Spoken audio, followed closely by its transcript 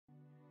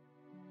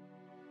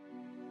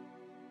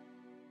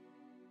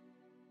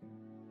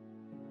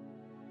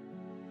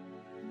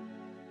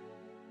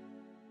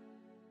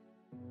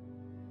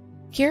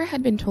Kira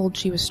had been told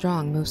she was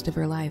strong most of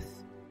her life.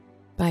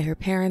 By her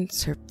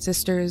parents, her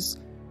sisters,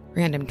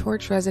 random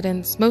torch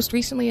residents, most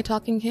recently a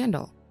talking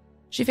candle.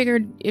 She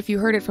figured if you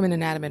heard it from an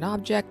inanimate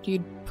object,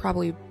 you'd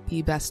probably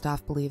be best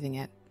off believing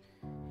it.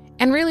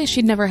 And really,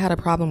 she'd never had a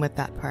problem with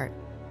that part.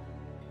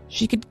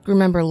 She could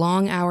remember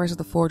long hours at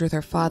the forge with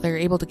her father,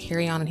 able to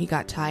carry on when he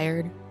got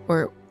tired,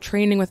 or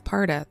training with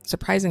Parda,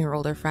 surprising her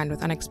older friend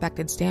with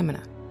unexpected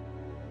stamina.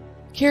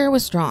 Kira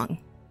was strong.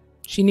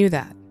 She knew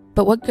that.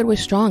 But what good was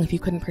strong if you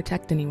couldn't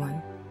protect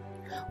anyone?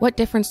 What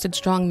difference did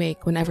strong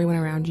make when everyone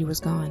around you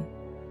was gone?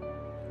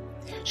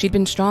 She'd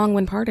been strong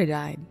when Parda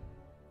died.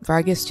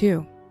 Vargas,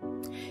 too.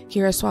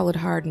 Kira swallowed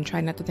hard and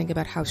tried not to think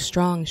about how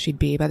strong she'd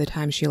be by the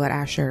time she let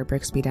Asher or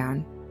Brixby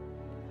down.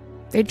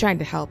 They'd tried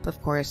to help,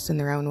 of course, in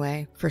their own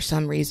way. For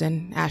some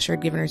reason, Asher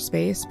had given her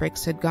space,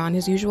 Brix had gone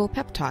his usual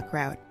pep talk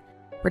route,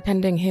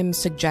 pretending him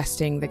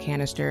suggesting the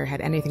canister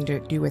had anything to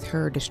do with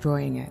her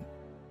destroying it.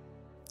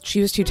 She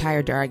was too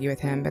tired to argue with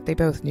him, but they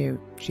both knew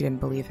she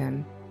didn't believe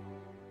him.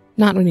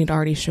 Not when he'd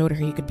already showed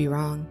her he could be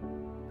wrong.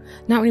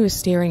 Not when he was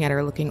staring at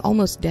her looking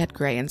almost dead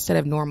gray instead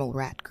of normal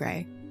rat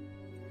gray.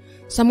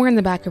 Somewhere in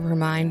the back of her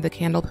mind, the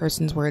candle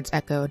person's words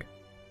echoed.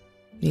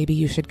 Maybe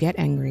you should get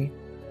angry.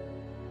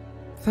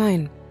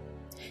 Fine.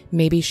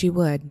 Maybe she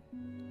would.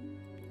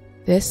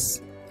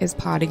 This is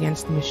Pod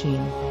Against the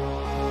Machine.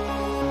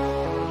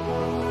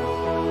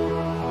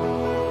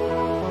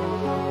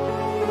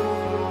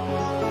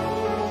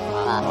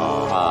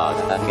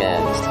 Pod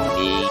Against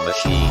the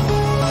Machine.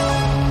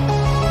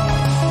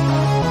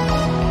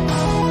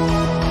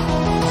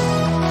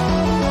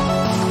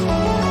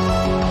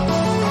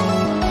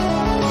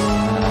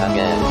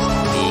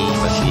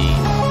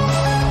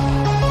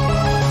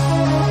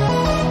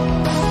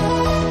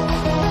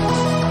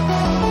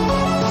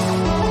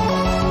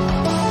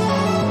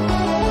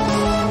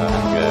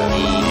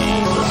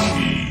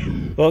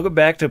 Welcome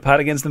back to Pod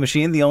Against the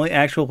Machine, the only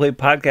actual play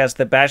podcast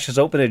that bashes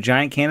open a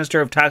giant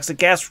canister of toxic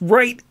gas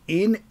right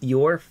in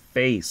your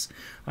face.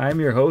 I'm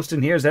your host,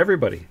 and here's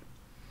everybody.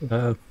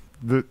 The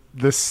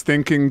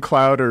stinking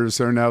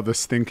clouders are now the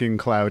stinking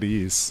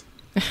cloudies.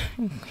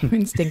 You've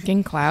been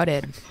stinking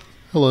clouded.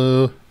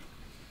 Hello.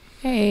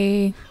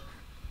 Hey.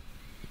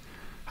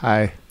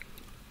 Hi.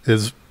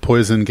 Is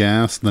poison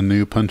gas the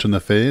new punch in the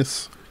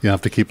face? You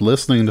have to keep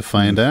listening to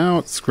find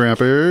out,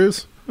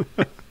 scrappers.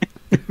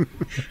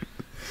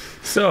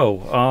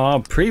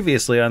 So,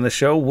 previously on the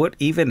show, what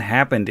even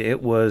happened?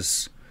 It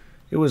was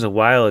a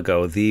while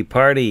ago. The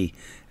party,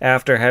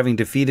 after having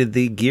defeated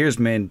the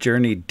Gearsmen,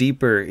 journeyed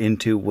deeper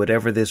into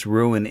whatever this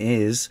ruin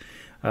is,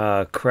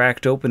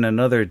 cracked open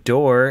another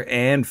door,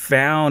 and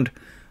found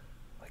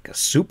like a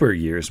super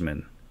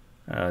Gearsman.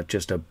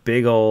 Just a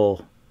big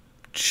ol'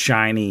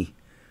 shiny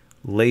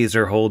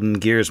laser-holding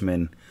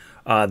Gearsman.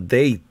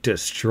 They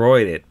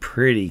destroyed it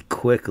pretty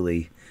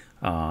quickly.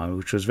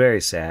 Which was very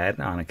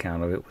sad on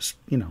account of it was,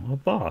 a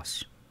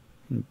boss.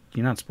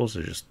 You're not supposed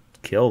to just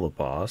kill the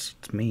boss.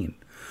 It's mean.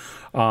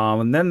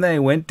 And then they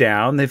went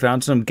down. They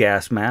found some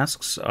gas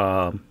masks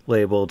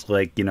labeled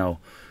like,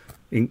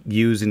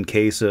 use in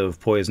case of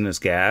poisonous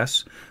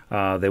gas.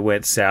 They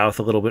went south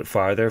a little bit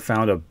farther,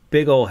 found a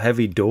big old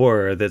heavy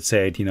door that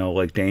said,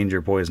 like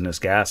danger poisonous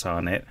gas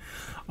on it.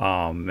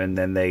 And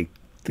then they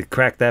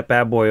cracked that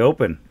bad boy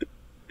open.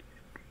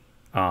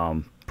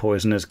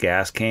 Poisonous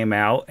gas came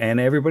out, and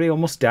everybody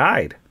almost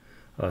died,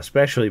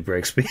 especially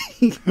Brixby.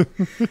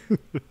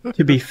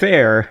 To be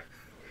fair,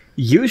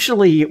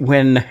 usually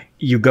when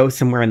you go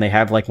somewhere and they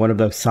have like one of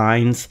those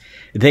signs,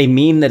 they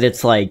mean that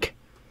it's like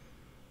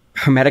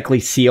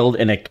hermetically sealed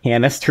in a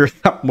canister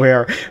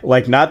somewhere,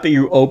 like not that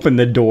you open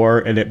the door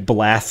and it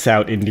blasts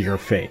out into your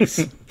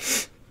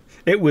face.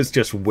 It was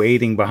just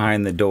waiting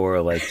behind the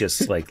door,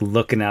 just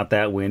looking out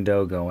that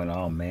window going,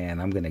 oh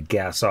man, I'm going to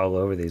gas all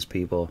over these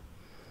people.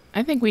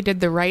 I think we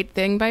did the right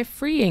thing by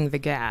freeing the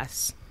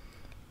gas.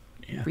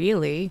 Yeah.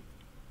 Really?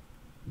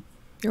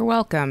 You're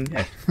welcome,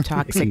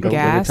 toxic go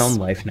gas. Live its own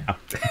life now.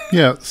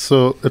 Yeah,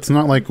 so it's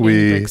not like In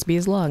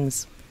Brixby's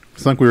lungs.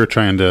 It's not like we were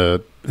trying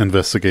to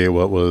investigate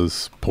what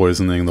was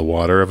poisoning the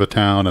water of a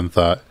town and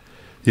thought,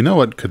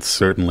 what could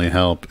certainly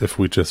help if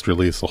we just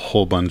release a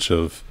whole bunch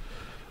of,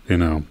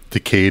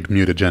 decayed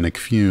mutagenic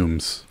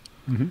fumes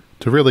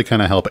to really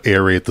kind of help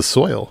aerate the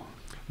soil.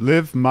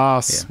 Live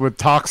Moss with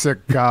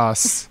toxic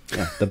gas.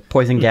 Yeah, the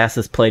poison gas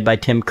is played by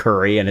Tim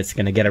Curry, and it's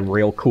going to get a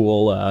real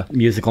cool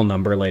musical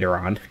number later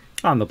on.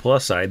 On the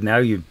plus side, now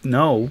you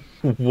know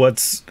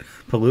what's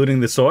polluting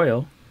the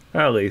soil.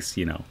 Or at least,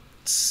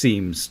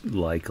 seems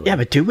likely. Yeah,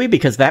 but do we?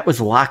 Because that was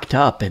locked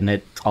up, and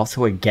it's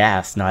also a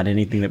gas, not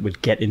anything that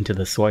would get into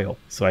the soil.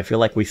 So I feel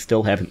like we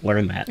still haven't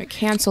learned that. It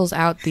cancels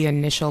out the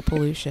initial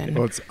pollution.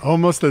 Well, it's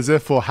almost as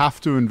if we'll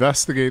have to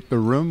investigate the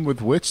room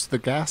with which the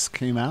gas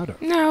came out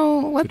of.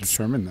 No, to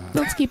determine that.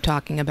 Let's keep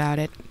talking about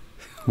it.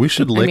 We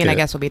should lick it. I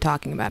guess we'll be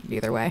talking about it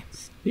either way.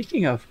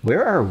 Speaking of,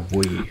 where are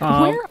we?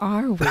 Where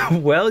are we?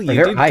 Well, you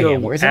There did I go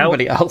am. Where's out,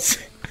 everybody else?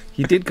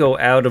 You did go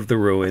out of the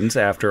ruins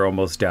after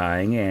almost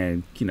dying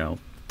and,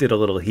 did a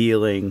little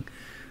healing,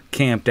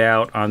 camped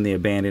out on the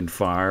abandoned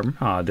farm,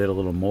 did a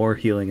little more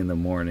healing in the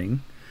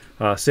morning,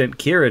 sent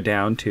Kira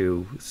down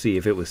to see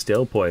if it was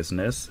still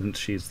poisonous, since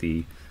she's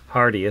the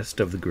hardiest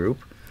of the group.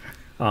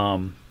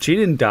 She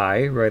didn't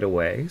die right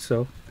away,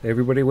 so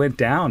everybody went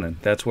down, and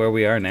that's where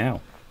we are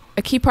now.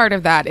 A key part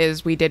of that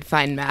is we did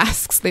find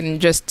masks. They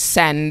didn't just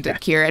send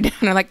Kira down.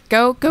 They're like,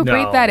 go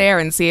breathe that air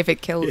and see if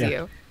it kills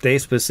you. They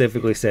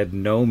specifically said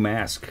no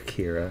mask,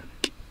 Kira.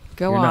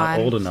 You're You're not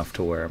old enough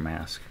to wear a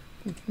mask.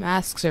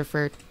 Masks are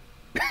for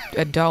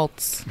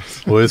adults.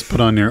 Always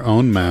put on your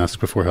own mask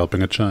before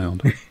helping a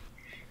child.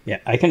 Yeah,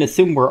 I can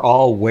assume we're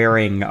all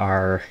wearing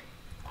our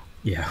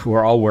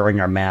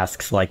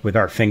masks, like with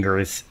our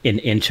fingers an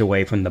inch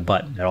away from the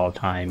button at all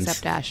times.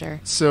 Except Asher.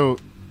 So,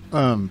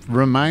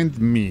 remind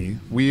me,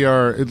 we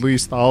are, at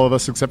least all of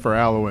us except for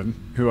Alwyn,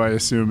 who I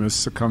assume has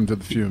succumbed to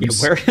the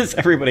fumes. Yeah, where is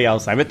everybody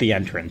else? I'm at the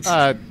entrance.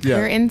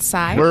 We're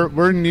inside?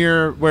 We're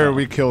near where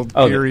we killed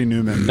Erie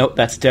Newman. Nope,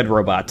 that's dead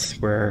robots.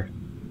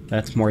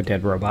 That's more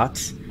dead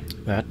robots.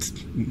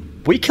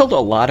 We killed a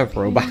lot of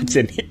robots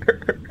in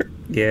here.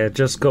 Yeah,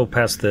 just go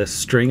past the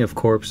string of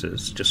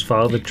corpses. Just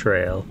follow the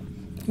trail.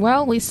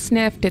 Well, we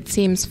sniffed. It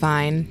seems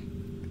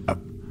fine.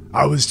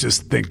 I was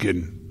just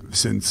thinking,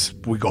 since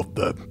we got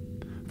the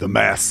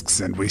masks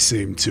and we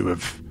seem to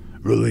have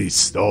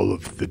released all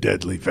of the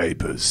deadly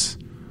vapors,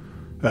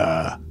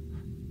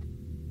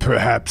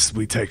 perhaps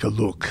we take a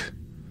look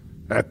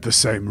at the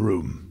same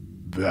room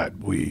that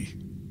we,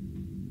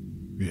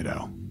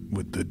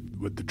 with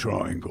the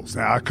triangles.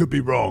 Now, I could be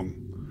wrong.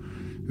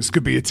 This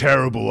could be a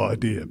terrible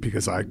idea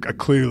because I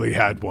clearly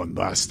had one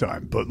last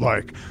time, but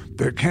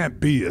there can't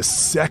be a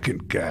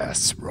second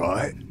gas,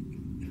 right?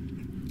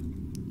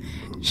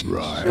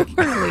 Right.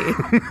 Surely.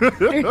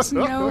 There's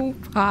no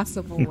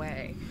possible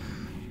way.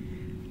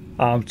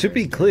 To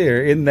be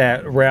clear, in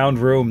that round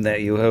room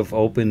that you have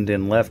opened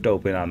and left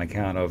open on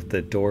account of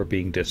the door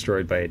being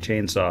destroyed by a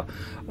chainsaw,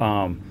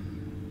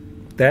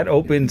 that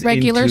opens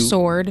regular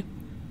sword.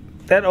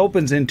 That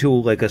opens into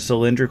like a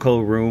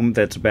cylindrical room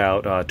that's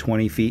about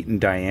 20 feet in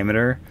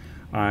diameter.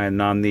 And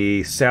on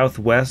the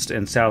southwest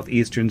and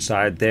southeastern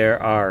side,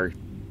 there are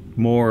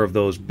more of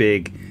those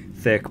big,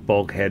 thick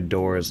bulkhead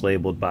doors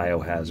labeled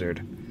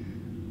biohazard.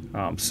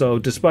 So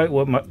despite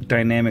what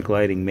dynamic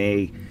lighting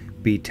may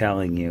be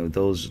telling you,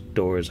 those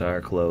doors are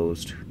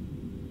closed.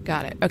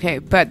 Got it. Okay,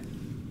 but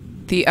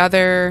these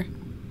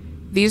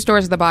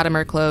doors at the bottom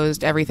are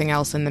closed. Everything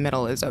else in the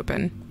middle is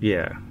open.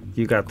 Yeah,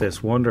 you got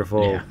this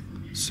wonderful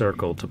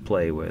circle to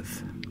play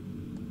with.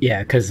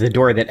 Yeah, because the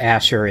door that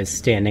Asher is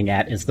standing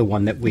at is the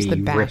one that we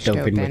ripped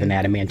open with an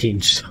adamantine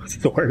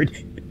sword.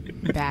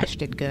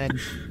 Bashed it good.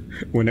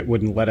 When it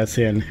wouldn't let us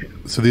in.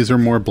 So these are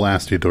more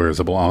blasty doors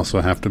that will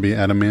also have to be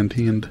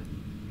adamantined?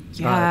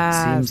 Yeah.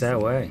 It seems that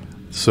way.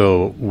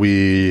 So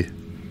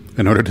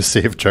in order to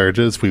save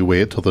charges, we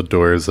wait till the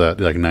door is at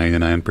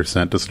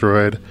 99%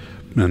 destroyed,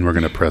 and we're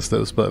going to press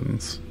those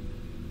buttons.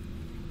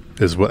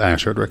 Is what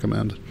Asher would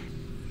recommend.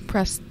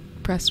 Press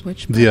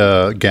which button?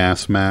 The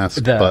gas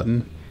mask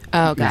button.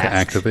 Oh, gas. To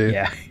activate.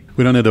 Yeah.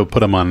 We don't need to put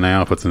them on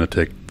now if it's going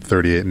to take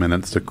 38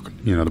 minutes to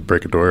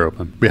break a door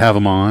open. We have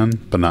them on,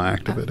 but not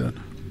activated.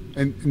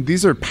 And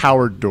these are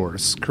powered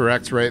doors,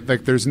 correct? Right?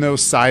 There's no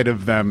side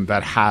of them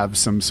that have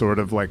some sort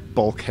of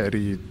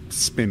bulkheady,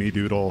 spinny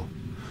doodle.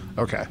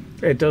 Okay.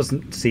 It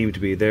doesn't seem to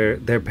be.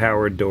 They're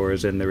powered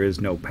doors, and there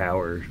is no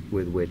power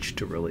with which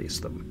to release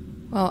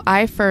them. Well,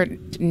 I, for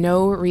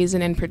no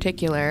reason in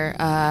particular,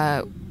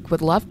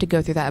 would love to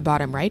go through that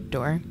bottom right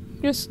door.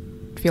 Just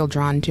feel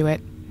drawn to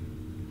it.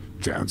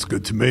 Sounds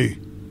good to me.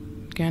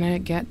 Gonna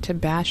get to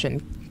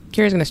bashing.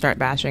 Kira's gonna start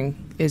bashing.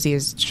 Izzy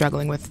is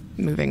struggling with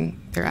moving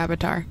their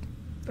avatar.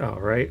 All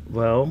right.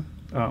 Well,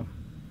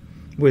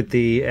 with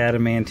the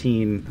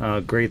adamantine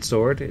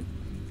greatsword, it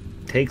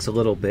takes a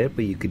little bit,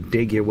 but you could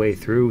dig your way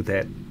through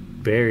that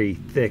very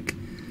thick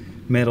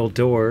metal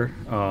door.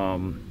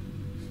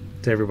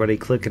 Is everybody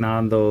clicking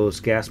on those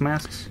gas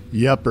masks?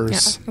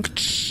 Yepers.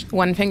 Yeah.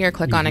 One finger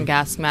click on a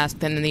gas mask,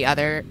 then the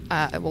other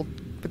will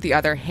with the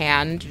other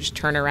hand just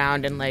turn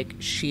around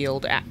and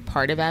shield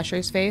part of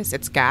Asher's face.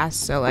 It's gas,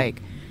 so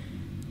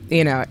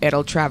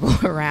it'll travel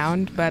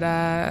around, but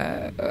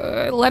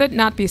let it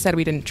not be said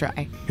we didn't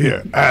try.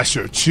 Here,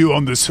 Asher, chew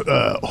on this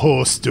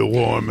horse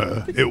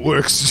dewormer. It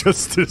works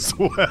just as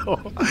well,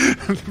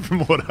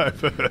 from what I've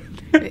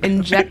heard.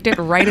 Inject it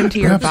right into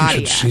your Perhaps body,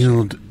 you should Asher.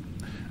 shield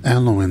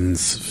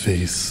Alwyn's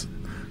face.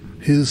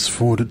 His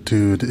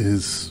fortitude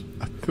is...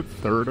 The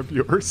third of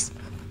yours?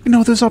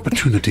 There's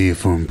opportunity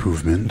for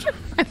improvement.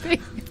 I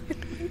think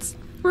it's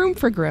room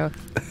for growth.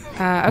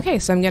 Okay,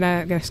 so I'm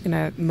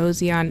gonna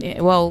mosey on.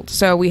 Well,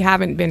 so we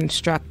haven't been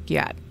struck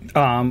yet.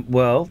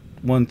 Well,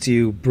 once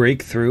you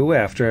break through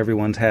after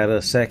everyone's had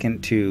a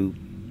second to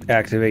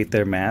activate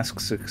their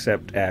masks,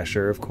 except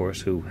Asher, of course,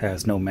 who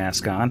has no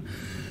mask on,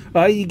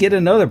 you get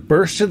another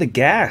burst of the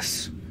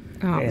gas.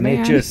 Oh, and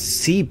man. it just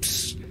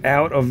seeps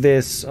out of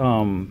this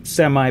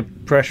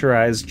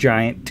semi-pressurized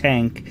giant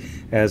tank,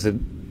 as it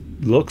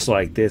looks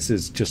like this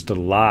is just a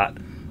lot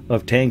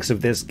of tanks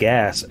of this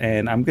gas,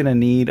 and I'm going to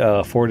need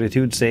a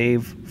fortitude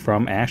save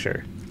from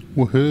Asher.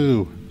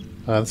 Woohoo!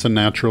 That's a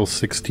natural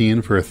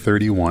 16 for a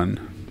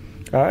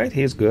 31. All right,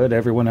 he's good.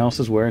 Everyone else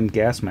is wearing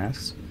gas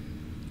masks.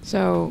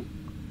 So,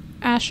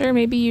 Asher,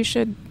 maybe you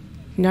should...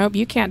 Nope,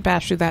 you can't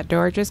bash through that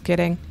door. Just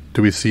kidding.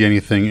 Do we see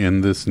anything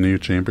in this new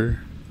chamber?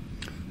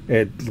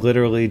 It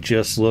literally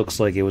just looks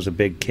like it was a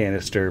big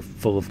canister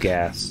full of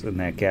gas, and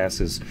that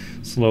gas is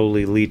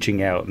slowly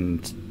leaching out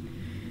and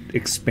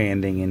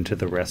expanding into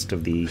the rest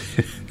of the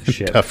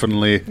ship.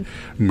 Definitely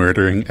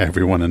murdering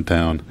everyone in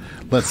town.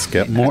 Let's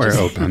get more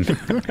open.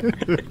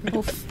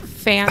 We'll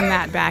fan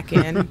that back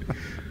in.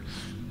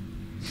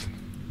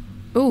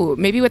 Ooh,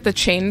 maybe with the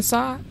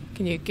chainsaw?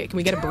 Can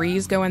we get a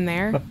breeze going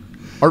there?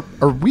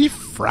 Are we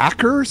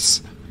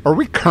frackers? Are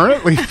we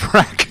currently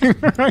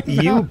fracking right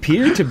now? You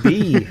appear to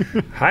be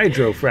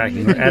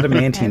hydrofracking or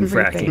adamantine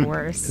Everything fracking,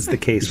 worse. as the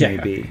case may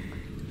be.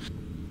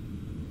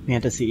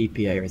 Fantasy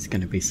EPA is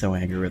going to be so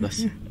angry with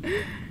us.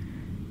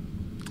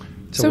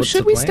 So what's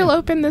should the we plan? still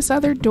open this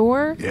other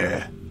door?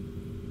 Yeah.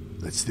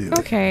 Let's do it.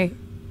 Okay.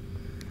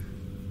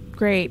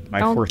 Great.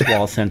 My fourth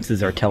wall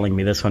senses are telling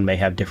me this one may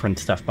have different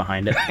stuff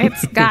behind it.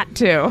 It's got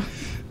to.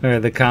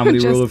 The comedy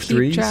Just rule of keep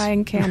threes.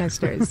 trying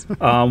canisters.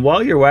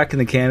 While you're whacking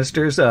the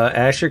canisters,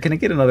 Asher, can I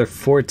get another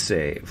fort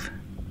save?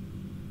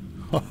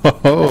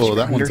 Oh,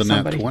 that under one's a nat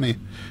somebody. 20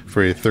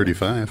 for a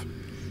 35.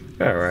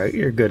 All right,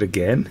 you're good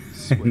again.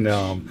 And,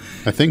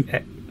 I think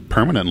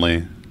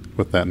permanently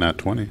with that nat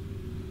 20.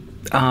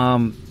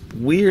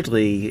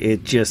 weirdly,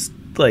 it just,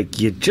 like,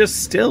 you're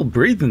just still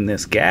breathing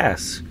this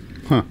gas.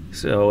 Huh.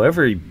 So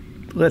every,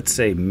 let's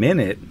say,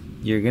 minute,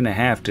 you're going to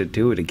have to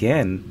do it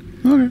again.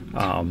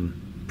 Okay.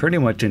 Pretty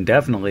much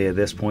indefinitely at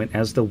this point,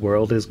 as the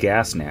world is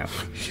gas now.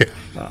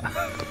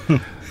 Yeah.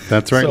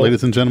 That's right, so-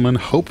 ladies and gentlemen.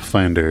 Hope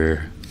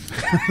Finder.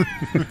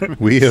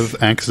 We have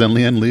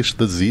accidentally unleashed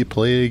the Z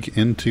Plague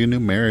into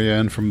Numeria,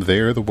 and from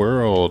there, the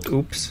world.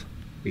 Oops.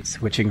 We're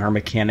switching our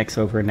mechanics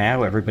over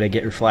now. Everybody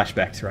get your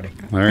flashbacks ready.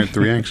 All right,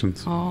 3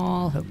 actions.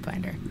 All Hope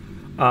Finder.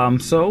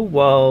 So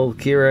while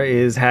Kira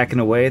is hacking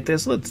away at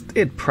this,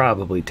 it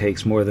probably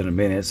takes more than a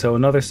minute, so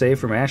another save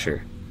from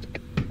Asher.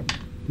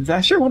 Does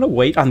Asher want to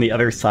wait on the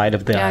other side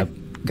of the Yeah,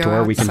 go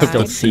door we can outside.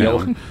 still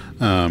seal?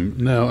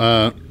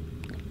 No,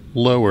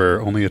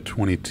 lower, only a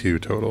 22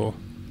 total.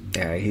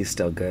 Yeah, he's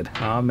still good.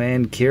 Oh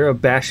man, Kira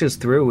bashes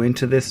through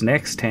into this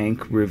next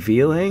tank,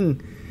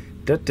 revealing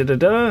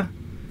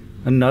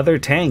another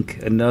tank,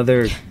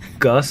 another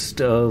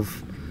gust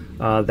of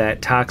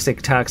that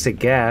toxic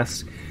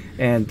gas.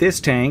 And this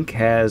tank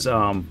has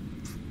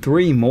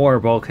 3 more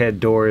bulkhead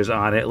doors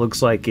on it.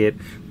 Looks like it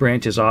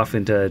branches off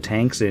into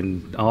tanks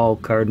in all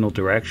cardinal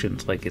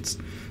directions, like it's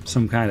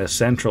some kind of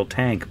central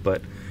tank,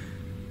 but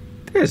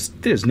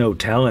there's no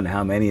telling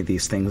how many of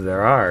these things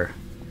there are.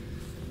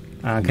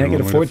 Can I get a way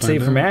to fort find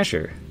save from out.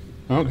 Asher?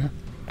 Okay.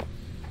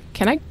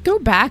 Can I go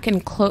back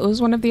and close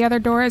one of the other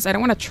doors? I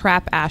don't want to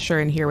trap Asher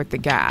in here with the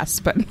gas,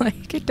 but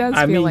like it does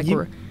feel like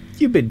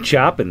you've been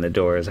chopping the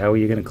doors. How are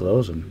you going to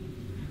close them?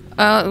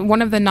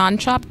 one of the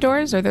non-chopped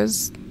doors. Are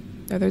those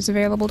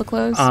available to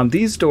close?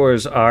 These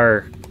doors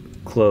are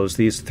closed.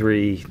 These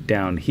 3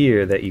 down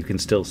here that you can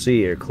still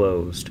see are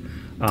closed.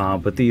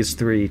 But these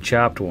 3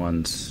 chopped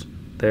ones,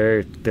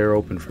 they're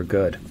open for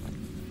good.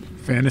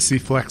 Fantasy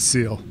Flex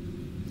Seal.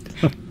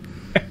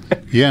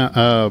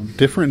 Yeah,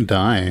 different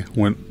die.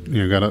 When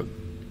you got a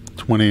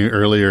 20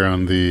 earlier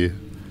on the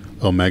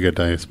Omega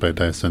dice by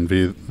Dice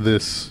Envy,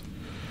 this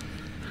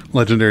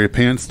legendary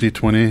pants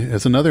D20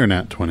 is another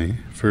nat 20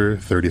 for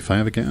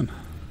 35 again.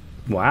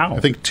 Wow. I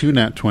think 2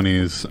 nat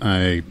 20s,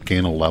 I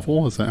gain a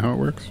level. Is that how it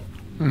works?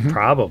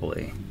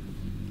 Probably.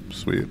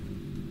 Sweet.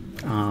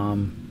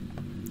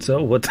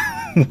 So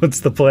what's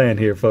the plan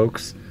here,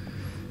 folks?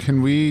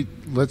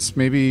 Let's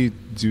maybe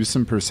do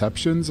some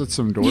perceptions at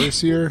some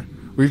doors here?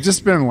 We've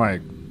just been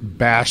like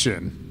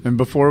bashing. And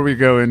before we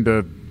go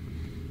into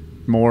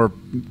more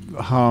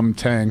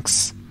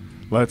tanks,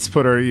 let's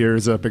put our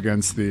ears up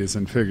against these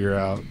and figure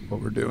out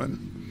what we're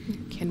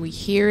doing. Can we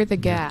hear the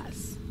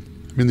gas?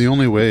 I mean, the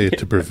only way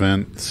to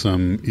prevent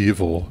some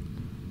evil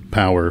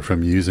power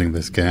from using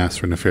this gas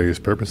for nefarious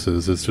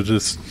purposes is to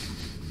just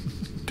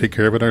take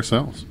care of it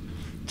ourselves.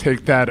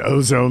 Take that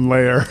ozone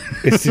layer.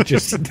 Is to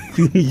just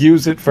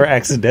use it for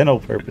accidental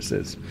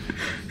purposes.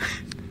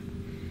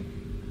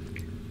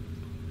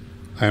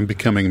 I'm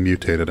becoming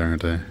mutated,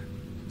 aren't I?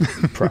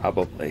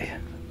 Probably.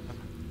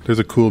 There's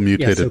a cool Yeah,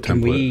 mutated so can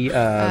template. we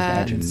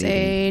imagine It's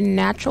needing... a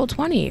natural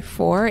 20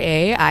 for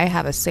I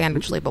have a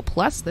sandwich label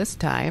plus this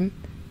time.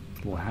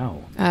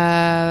 Wow.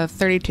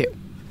 32.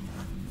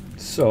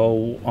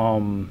 So, I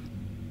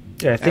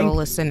I will think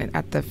listen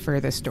at the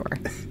furthest door.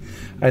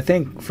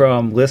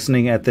 from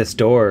listening at this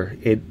door,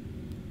 it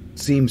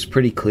seems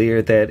pretty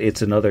clear that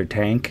it's another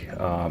tank,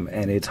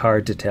 and it's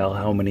hard to tell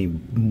how many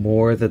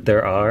more that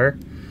there are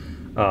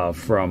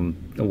from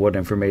what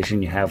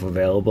information you have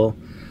available.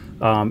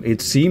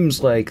 It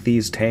seems like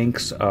these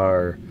tanks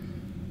are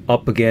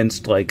up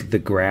against like the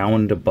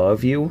ground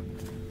above you,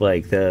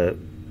 like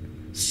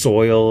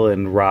soil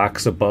and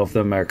rocks above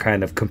them are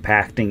kind of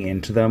compacting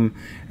into them,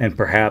 and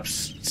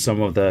perhaps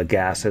some of the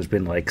gas has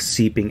been like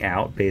seeping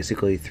out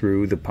basically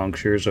through the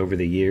punctures over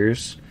the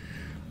years.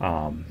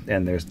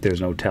 And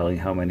there's no telling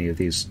how many of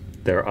these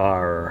there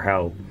are or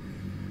how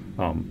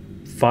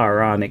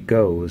far on it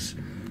goes.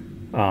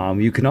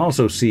 You can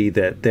also see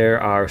that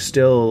there's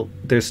still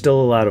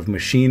a lot of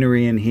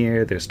machinery in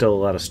here. There's still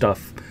a lot of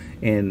stuff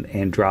in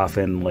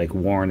Androphin, like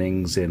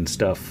warnings and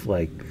stuff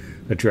like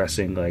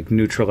addressing, like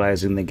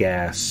neutralizing the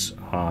gas.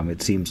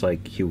 It seems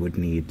like you would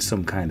need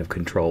some kind of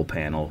control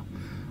panel.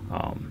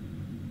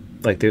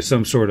 Like there's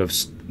some sort of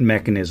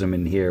mechanism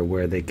in here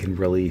where they can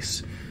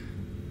release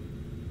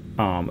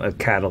a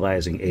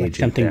catalyzing agent. Like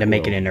something to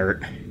make it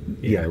inert.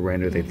 Yeah,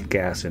 render the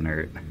gas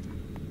inert.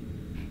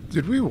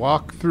 Did we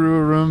walk through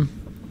a room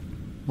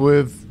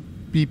with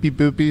Beepy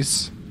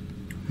Boopies?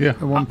 Yeah.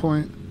 At one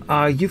point?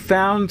 You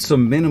found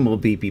some minimal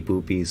Beepy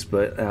Boopies,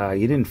 but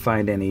you didn't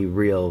find any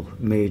real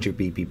major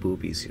Beepy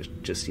Boopies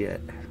just yet.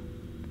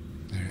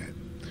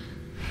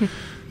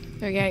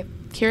 Okay,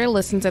 Kira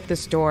listens at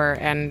this door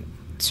and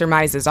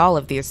surmises all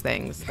of these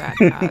things that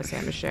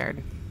Sam has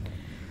shared.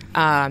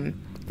 And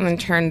then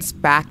turns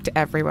back to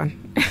everyone.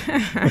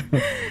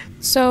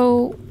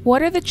 So,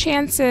 what are the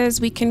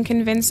chances we can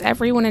convince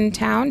everyone in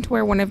town to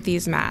wear one of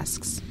these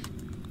masks?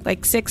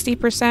 Like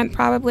 60%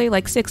 probably?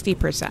 Like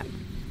 60%.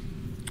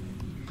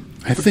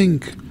 I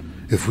think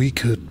if we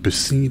could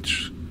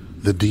beseech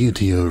the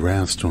deity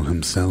Erastil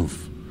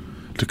himself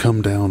to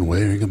come down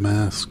wearing a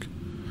mask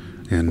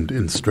and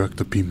instruct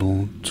the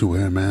people to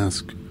wear a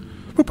mask,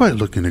 we're probably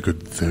looking at a good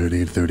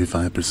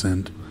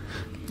 30-35%.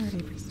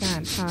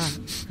 30%,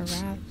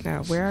 huh?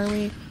 No, where are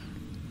we?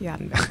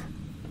 Yonder.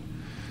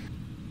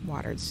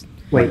 Waters.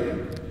 Wait,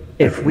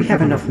 if we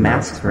have enough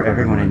masks for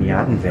everyone in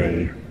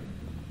Jotunvei,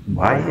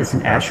 why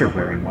isn't Asher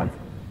wearing one?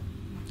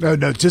 No,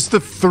 just the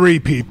 3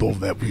 people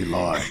that we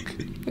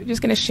like. We're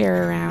just gonna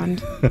share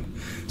around.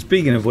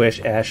 Speaking of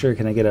which, Asher,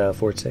 can I get a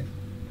fort save?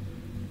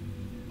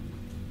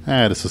 I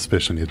had a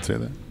suspicion you'd say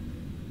that.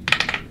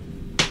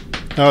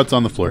 Oh, it's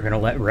on the floor. We're gonna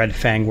let Red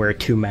Fang wear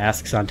 2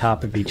 masks on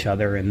top of each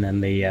other, and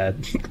then the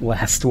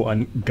last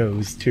one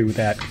goes to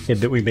that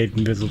kid that we made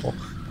invisible.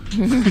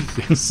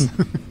 Yes.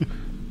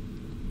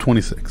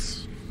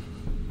 26.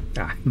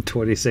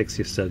 26,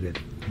 you're still good.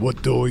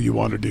 What door you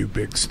want to do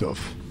big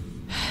stuff?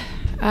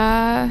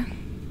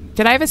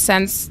 Did I have a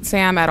sense,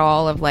 Sam, at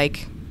all of,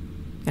 like,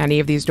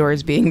 any of these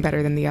doors being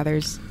better than the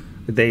others?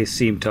 They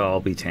seem to all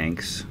be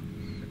tanks.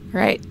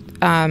 Right.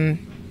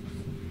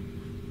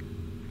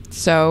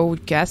 So,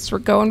 guess we're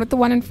going with the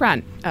one in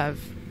front of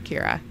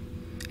Kira.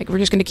 Like, we're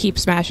just going to keep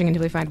smashing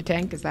until we find a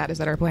tank? Is that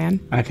our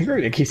plan? I think we're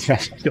gonna keep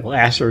smashing until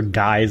Asher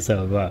dies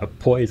of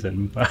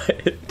poison,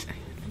 but...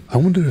 I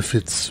wonder if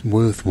it's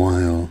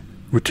worthwhile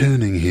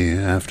returning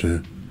here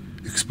after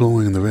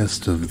exploring the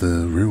rest of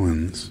the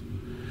ruins.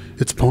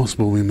 It's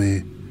possible we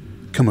may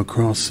come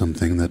across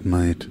something that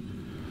might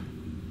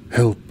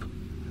help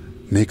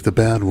make the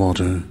bad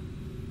water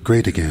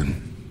great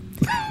again.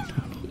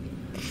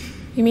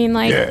 You mean,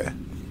 like, Yeah.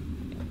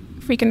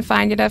 if we can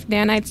find enough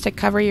nanites to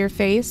cover your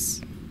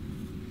face?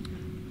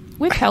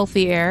 With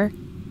healthy air.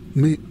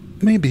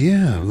 Maybe,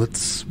 yeah.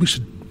 We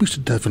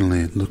should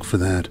definitely look for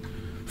that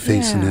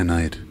face Yeah.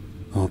 nanite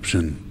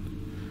option.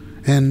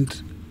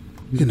 And,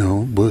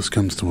 worst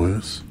comes to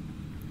worst,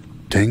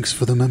 tanks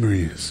for the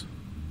memories.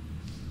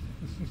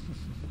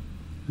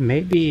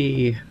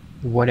 Maybe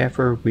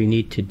whatever we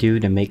need to do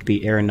to make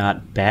the air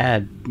not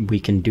bad, we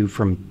can do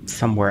from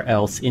somewhere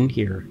else in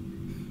here,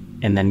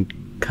 and then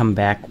come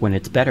back when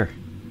it's better.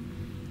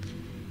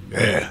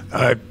 Yeah,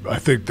 I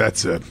think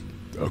that's a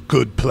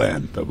good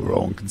plan that we're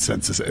all in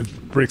consensus.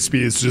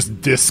 Brixby is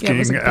just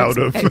disking out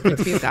of...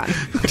 Brixby's gone.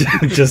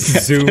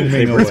 Just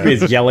zooming away. Frisbee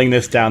is yelling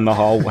this down the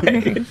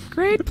hallway.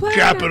 Great plan.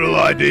 Capital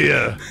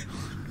idea.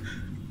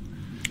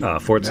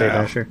 Fort save,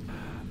 Now.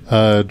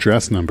 Asher.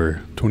 Dress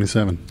number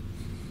 27.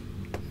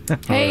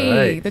 Hey,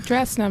 Alright. the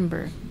dress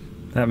number.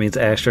 That means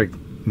Asher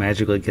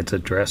magically gets a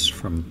dress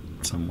from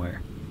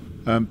somewhere.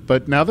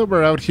 But now that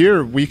we're out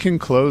here, we can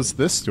close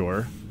this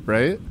door,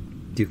 right?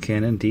 You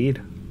can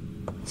indeed.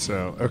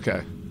 So,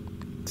 okay.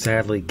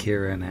 Sadly,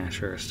 Kira and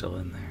Asher are still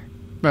in there.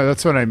 No,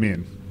 that's what I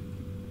mean.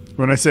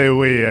 When I say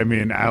we, I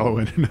mean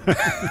Alwyn and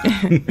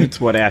I. It's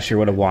what Asher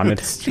would have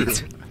wanted.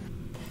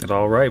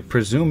 All right,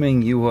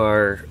 presuming you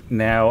are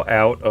now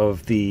out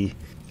of the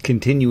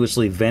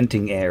continuously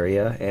venting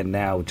area and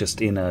now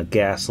just in a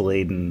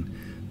gas-laden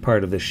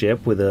part of the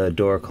ship with a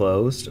door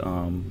closed,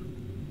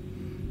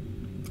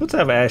 let's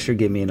have Asher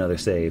give me another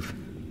save.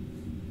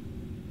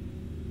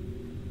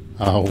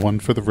 One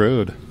for the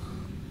road.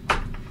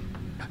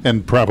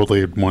 And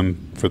probably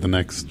one for the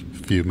next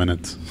few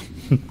minutes.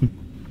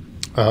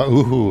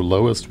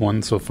 Lowest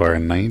one so far,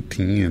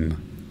 19.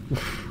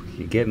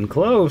 You're getting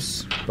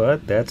close,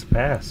 but that's a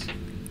pass.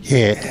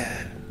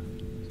 Yeah.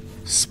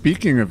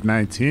 Speaking of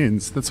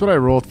 19s, that's what I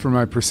rolled for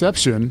my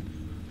perception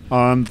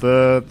on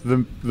the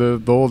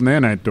old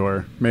nanite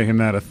door, making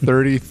that a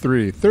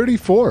 33.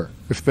 34,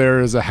 if there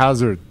is a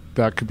hazard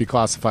that could be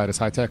classified as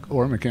high-tech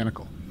or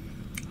mechanical.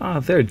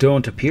 There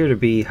don't appear to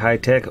be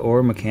high-tech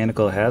or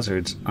mechanical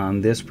hazards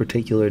on this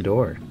particular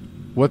door.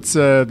 What's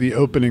the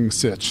opening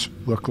sitch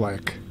look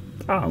like?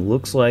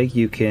 Looks like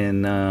you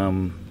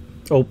can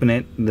open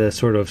it the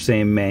sort of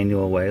same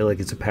manual way, like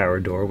it's a power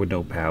door with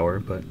no power,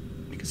 but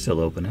you can still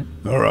open it.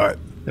 All right.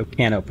 So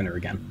can't open her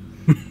again.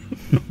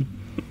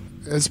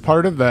 As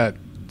part of that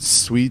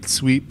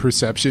sweet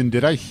perception,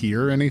 did I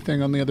hear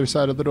anything on the other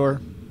side of the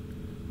door?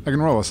 I can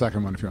roll a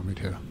second one if you want me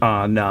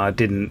to. No, it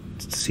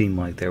didn't seem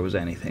like there was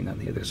anything on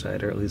the other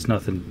side, or at least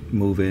nothing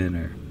moving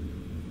or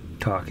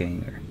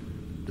talking.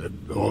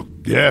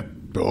 Yeah,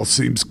 all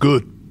seems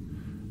good.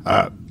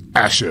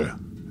 Asher,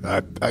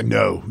 I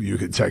know you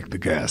can take the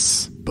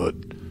gas, but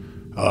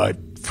I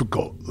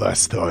forgot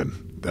last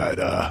time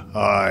that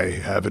I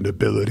have an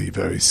ability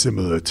very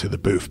similar to the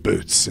Boof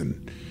Boots,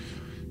 and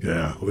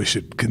we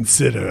should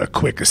consider a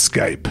quick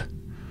escape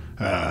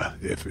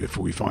if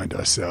we find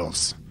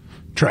ourselves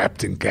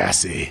trapped in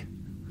gassy.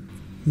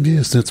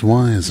 Yes, that's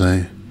wise.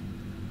 I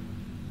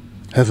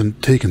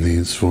haven't taken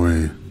these for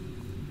a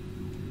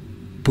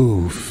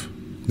boof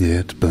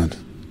yet, but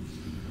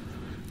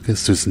I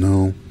guess there's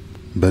no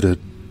better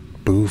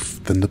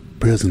boof than the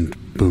present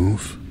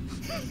boof.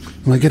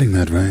 Am I getting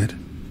that right?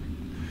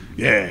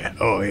 Yeah,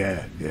 oh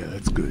yeah,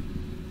 that's good.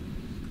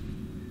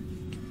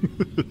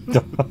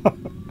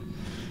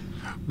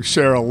 We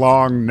share a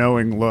long,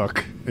 knowing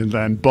look, and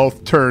then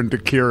both turn to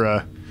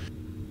Kira.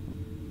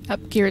 Up,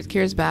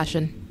 Kira's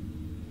bashing.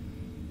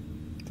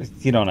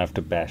 You don't have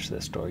to bash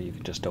this door, you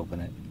can just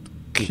open it.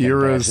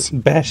 Kira's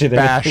bash it.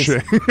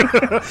 bashing.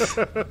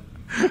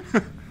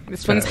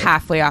 This one's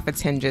halfway off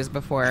its hinges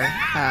before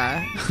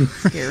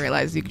you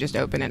realize you could just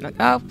open it. Like,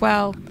 oh,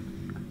 well,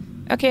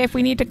 okay, if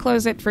we need to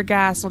close it for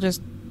gas, we'll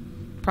just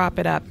prop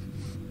it up.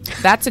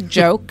 That's a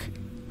joke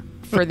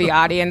for the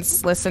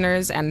audience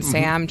listeners and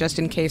Sam, just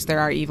in case there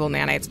are evil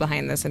nanites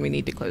behind this and we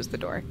need to close the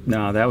door.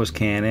 No, that was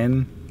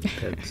canon.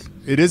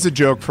 It is a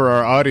joke for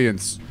our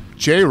audience.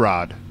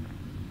 J-Rod,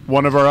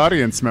 one of our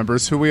audience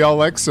members who we all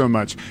like so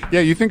much.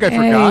 Yeah, you think I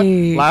forgot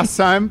last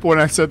time when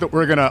I said that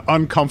we're going to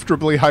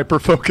uncomfortably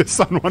hyper-focus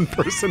on one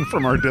person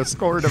from our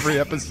Discord every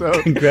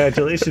episode?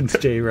 Congratulations,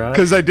 J-Rod.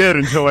 Because I did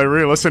until I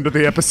re-listened to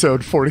the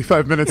episode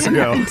 45 minutes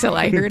ago. Until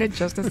I heard it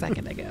just a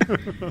second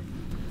ago.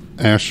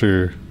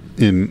 Asher,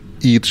 in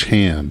each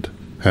hand,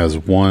 has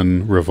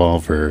one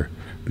revolver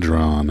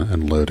drawn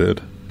and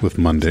loaded with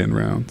mundane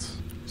rounds.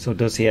 So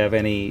does he have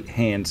any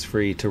hands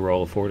free to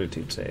roll a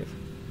fortitude save?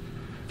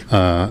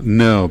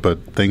 No,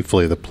 but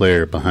thankfully the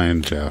player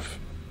behind Jeff.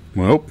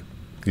 Well,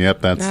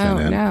 yep, that's an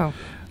end. No.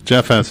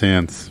 Jeff has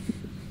hands.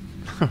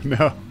 Oh,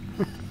 no.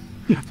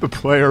 The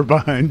player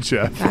behind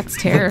Jeff.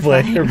 That's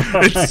terrifying.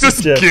 It's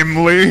just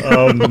Gimli.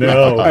 Oh,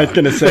 no. I was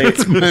going to say,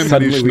 my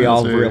suddenly we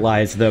all Mishnah.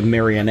 realize the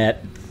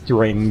marionette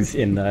strings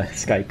in the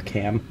Skype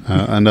cam.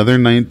 Another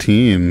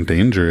 19.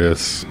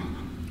 Dangerous.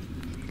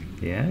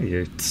 Yeah,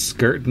 you're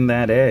skirting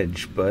that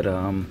edge, but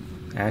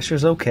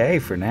Asher's okay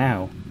for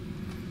now.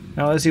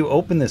 Now, as you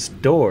open this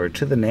door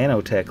to the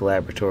nanotech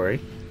laboratory,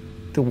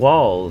 the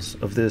walls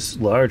of this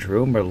large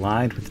room are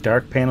lined with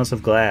dark panels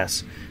of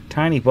glass,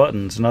 tiny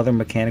buttons, and other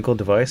mechanical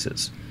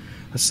devices.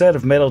 A set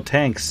of metal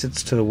tanks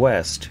sits to the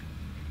west,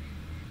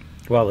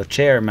 while a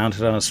chair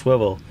mounted on a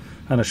swivel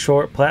on a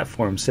short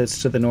platform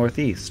sits to the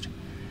northeast.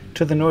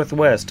 To the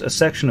northwest, a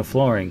section of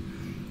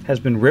flooring has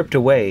been ripped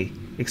away,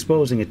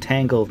 exposing a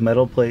tangle of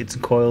metal plates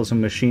and coils of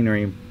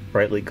machinery and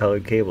brightly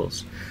colored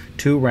cables.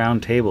 Two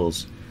round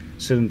tables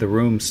sit in the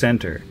room's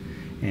center,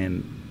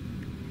 and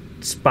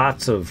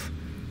spots of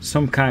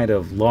some kind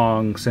of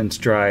long since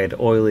dried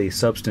oily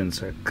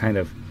substance are kind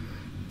of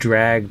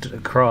dragged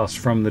across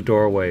from the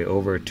doorway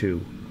over to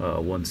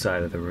one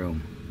side of the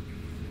room.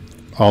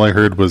 All I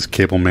heard was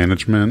cable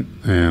management,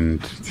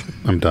 and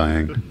I'm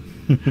dying.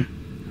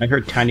 I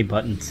heard tiny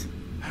buttons.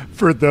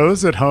 For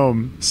those at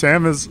home,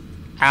 Sam has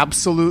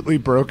absolutely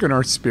broken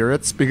our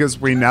spirits because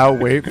we now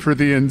wait for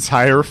the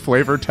entire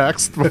flavor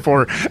text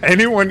before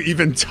anyone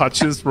even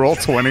touches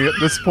Roll20 at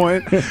this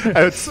point.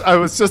 I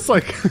was just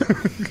like...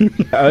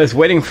 I was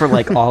waiting for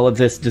like all of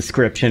this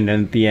description,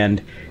 and at the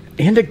end,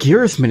 and a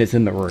gearsman is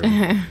in the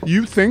room.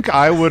 You think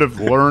I would have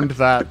learned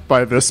that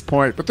by this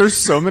point, but there's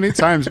so many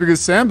times,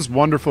 because Sam's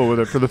wonderful with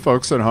it for the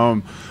folks at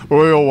home,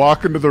 where he'll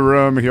walk into the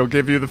room, he'll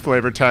give you the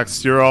flavor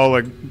text, you're all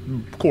like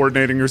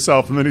coordinating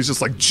yourself, and then he's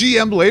just like,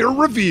 GM later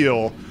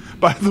reveal.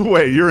 By the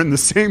way, you're in the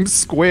same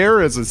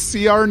square as a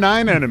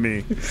CR9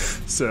 enemy.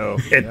 So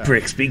And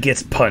Brixby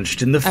gets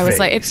punched in the face. I was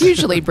like, it's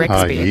usually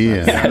Brixby.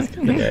 Yeah.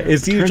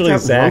 It's usually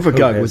Turns Zach out who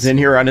Rovagug has was in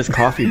here on his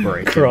coffee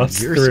break.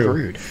 crossed You're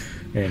through screwed.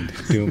 and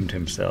doomed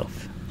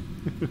himself.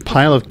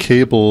 Pile of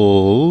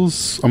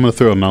cables. I'm going to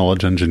throw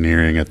knowledge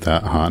engineering at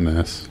that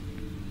hotness.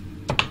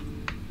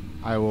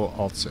 I will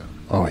also.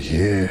 Oh,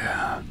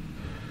 yeah.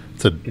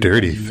 It's a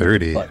dirty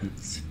 30.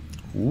 Buttons.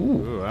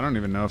 Ooh, I don't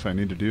even know if I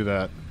need to do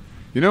that.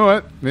 You know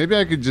what? Maybe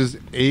I could just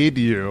aid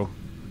you.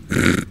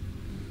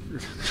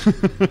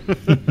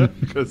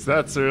 Because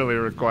that's really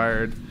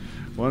required.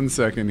 1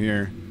 second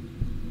here.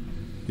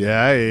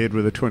 Yeah, I aid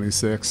with a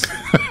 26.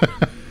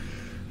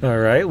 All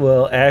right,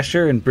 well,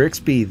 Asher and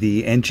Brixby,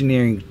 the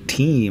engineering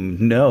team,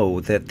 know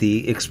that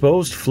the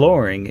exposed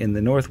flooring in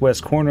the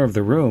northwest corner of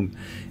the room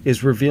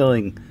is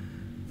revealing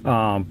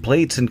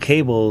plates and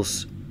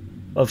cables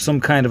of some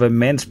kind of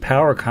immense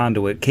power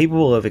conduit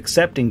capable of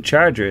accepting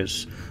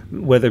charges,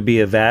 whether it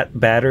be a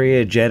battery,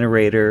 a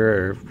generator,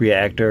 or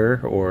reactor,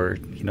 or,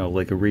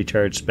 like a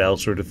recharge spell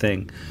sort of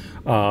thing.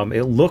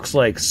 It looks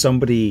like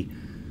somebody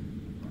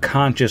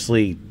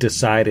consciously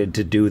decided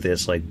to do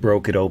this, like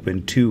broke it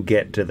open to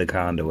get to the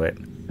conduit.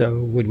 So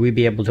would we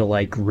be able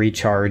to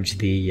recharge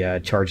the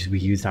charges we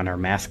use on our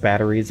mass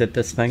batteries at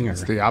this thing? Or?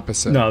 It's the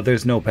opposite. No,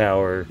 there's no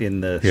power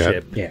in the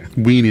ship. Yeah.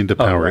 We need to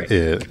power right.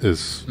 it,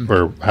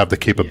 or have the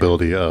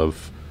capability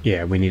of...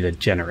 Yeah, we need a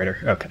generator.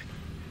 Okay.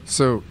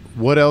 So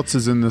what else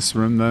is in this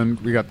room then?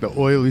 We got the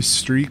oily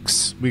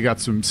streaks. We got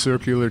some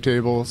circular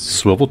tables.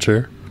 Swivel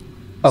chair.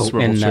 Oh,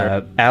 Swivel and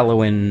chair.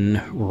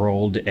 Alwyn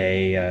rolled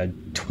a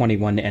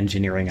 21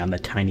 engineering on the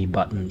tiny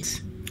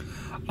buttons.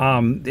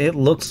 It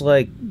looks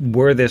like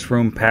were this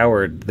room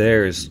powered,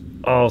 there's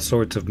all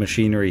sorts of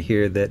machinery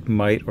here that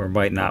might or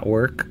might not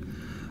work.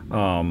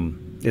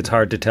 It's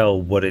hard to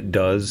tell what it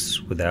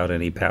does without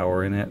any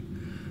power in it.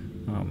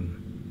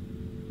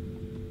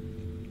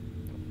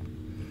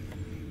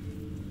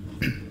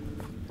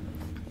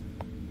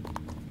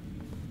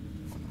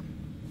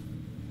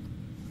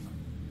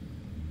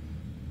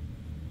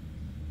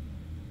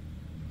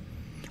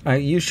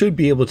 You should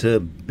be able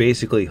to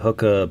basically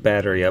hook a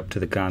battery up to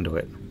the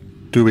conduit.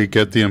 Do we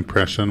get the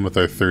impression with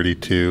our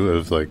 32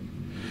 of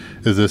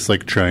is this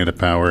like trying to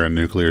power a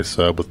nuclear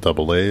sub with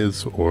double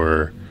A's,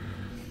 or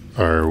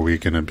are we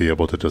going to be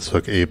able to just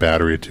hook a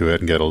battery to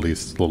it and get at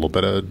least a little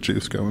bit of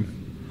juice going?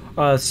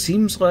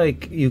 Seems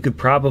like you could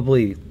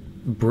probably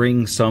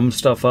bring some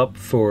stuff up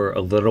for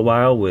a little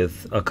while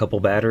with a couple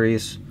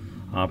batteries.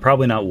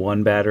 Probably not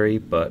one battery,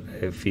 but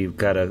if you've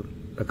got a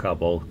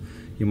couple,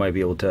 you might be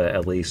able to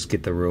at least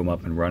get the room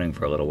up and running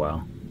for a little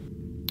while.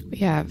 We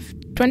have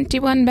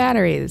 21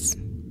 batteries.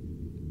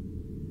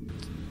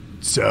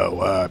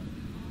 So,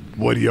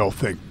 what do y'all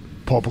think?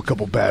 Pop a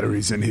couple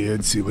batteries in here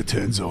and see what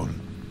turns on.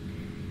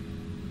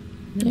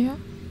 Yeah.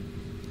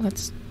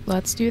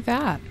 Let's do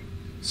that.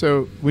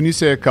 So when you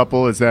say a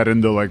couple, is that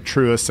in the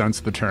truest sense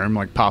of the term,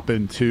 like pop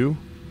in two?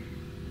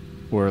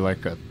 Or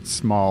like a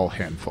small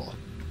handful?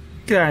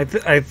 Yeah,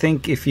 I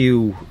think if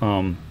you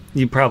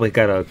you probably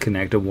gotta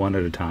connect it one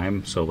at a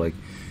time. So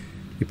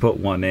you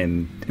put one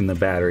in the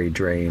battery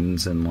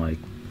drains and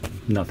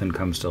nothing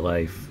comes to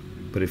life.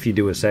 But if you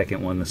do a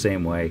second one the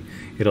same way,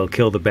 it'll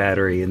kill the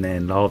battery, and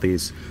then all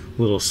these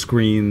little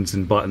screens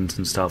and buttons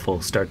and stuff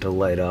will start to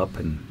light up,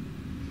 and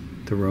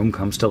the room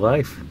comes to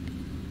life.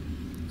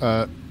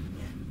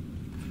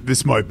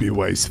 This might be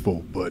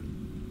wasteful, but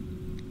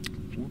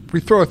We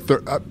throw a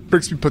third.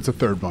 Brixby puts a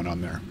third one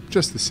on there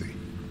just to see.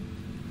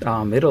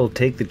 It'll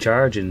take the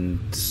charge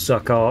and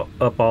suck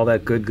up all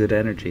that good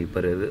energy,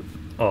 but it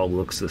all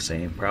looks the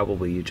same.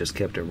 Probably you just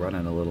kept it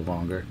running a little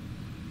longer.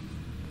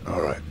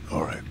 all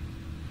right.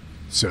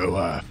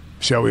 So,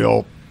 shall we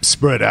all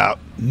spread out,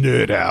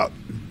 nerd out,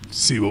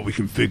 see what we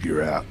can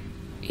figure out?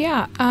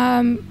 Yeah,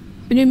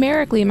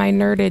 numerically my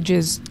nerdage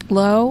is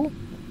low,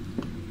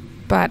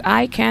 but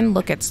I can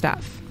look at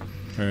stuff.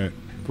 All right.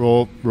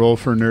 Roll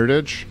for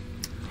nerdage.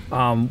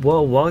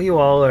 Well, while you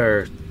all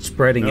are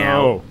spreading No.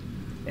 out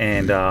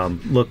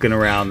and looking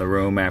around the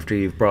room after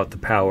you've brought the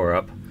power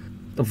up,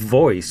 a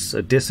voice,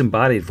 a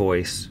disembodied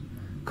voice,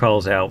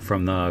 calls out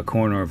from the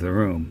corner of the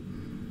room.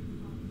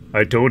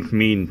 I don't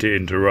mean to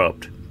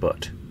interrupt,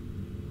 but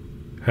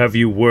have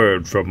you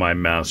word from my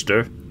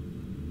master?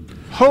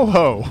 Ho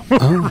ho.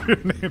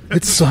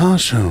 It's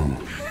Sasho.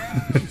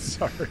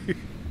 Sorry.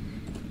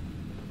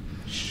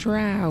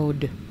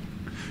 Shroud.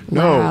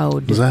 No.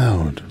 Loud.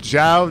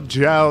 Zoud.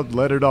 Jowd,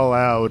 let it all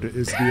out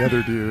is the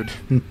other dude.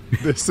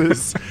 This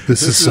is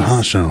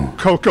Sasho.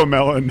 Coco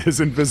Melon, his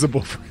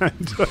invisible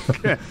friend.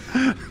 Okay.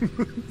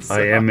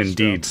 I am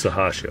indeed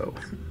Sahasho.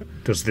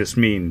 Does this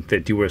mean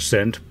that you were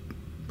sent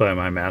by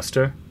my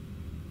master?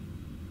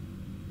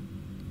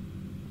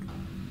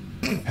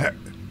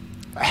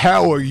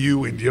 How are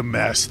you and your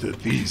master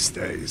these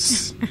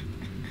days?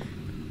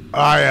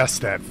 I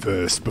asked that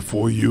first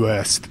before you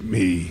asked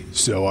me,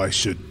 so I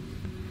should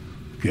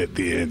get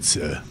the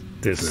answer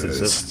This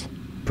first. is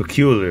a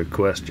peculiar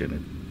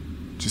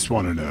question. Just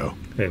want to know.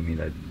 I mean,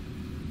 it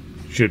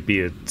should be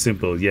a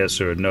simple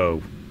yes or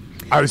no.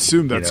 I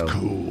assume that's know.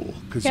 cool,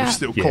 because Yeah. you're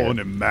still Yeah. calling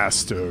him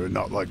master and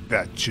not like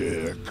that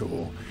jerk.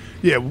 Or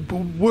yeah,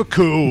 we're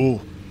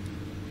cool.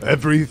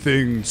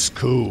 Everything's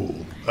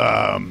cool.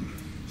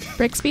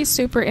 Brixby's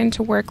super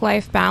into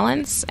work-life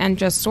balance and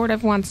just sort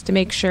of wants to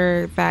make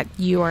sure that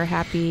you are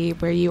happy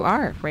where you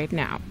are right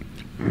now.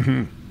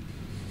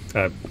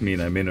 I mean,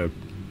 I'm in a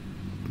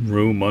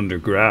room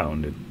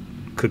underground. It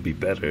could be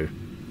better.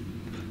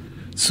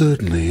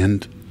 Certainly,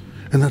 and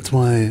that's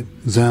why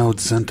Zoud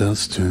sent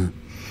us to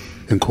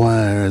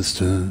inquire as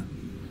to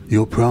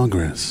your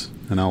progress.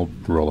 And I'll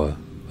roll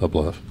a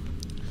bluff.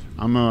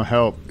 I'm gonna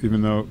help,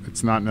 even though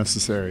it's not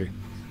necessary.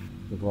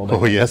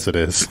 Oh, yes, it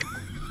is.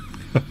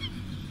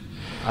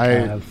 I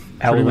have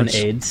pretty element much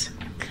aids.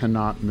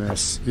 cannot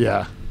miss.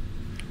 Yeah,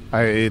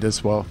 I aid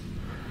as well.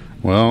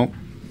 Well,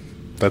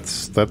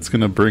 that's going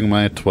to bring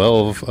my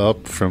 12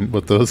 up from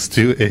with those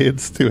 2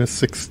 aids to a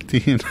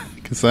 16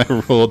 because I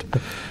rolled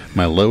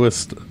my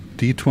lowest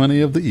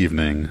d20 of the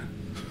evening.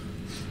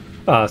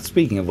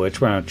 Speaking of which,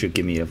 why don't you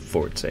give me a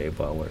fort save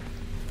while we're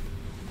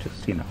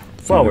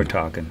while we're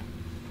talking.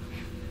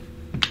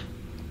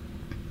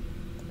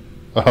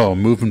 Oh,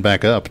 moving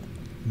back up.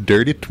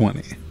 Dirty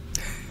 20.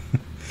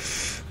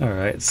 All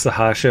right.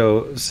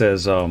 Sahasho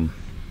says,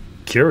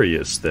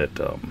 curious that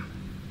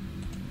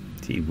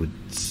he would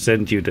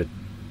send you to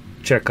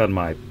check on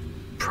my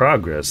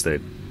progress.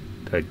 That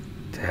I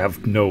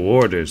have no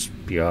orders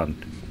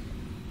beyond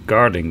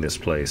guarding this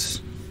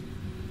place.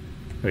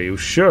 Are you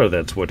sure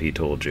that's what he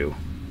told you?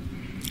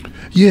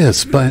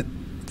 Yes, but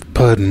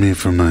pardon me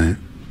for my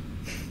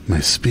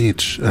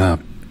speech.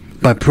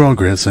 By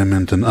progress, I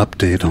meant an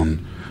update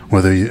on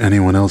whether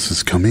anyone else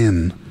has come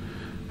in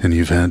and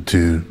you've had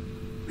to,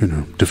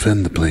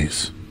 defend the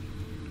place.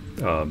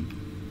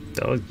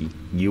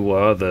 You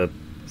are the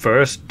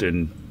first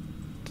in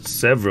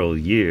several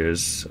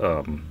years.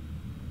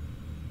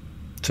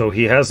 So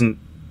he hasn't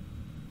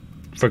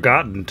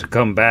forgotten to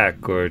come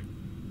back, or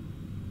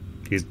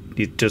he's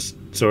just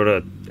sort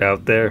of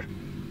out there.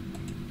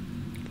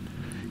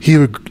 He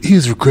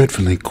is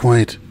regretfully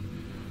quite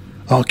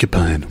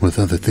occupied with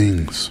other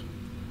things,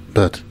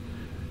 but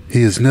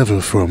he has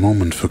never for a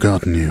moment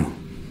forgotten you.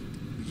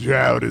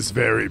 Drought is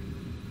very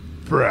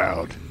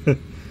proud.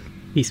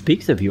 He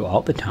speaks of you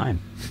all the time.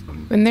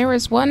 When there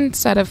was one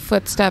set of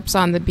footsteps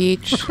on the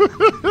beach,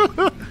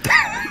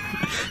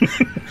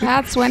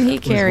 that's when he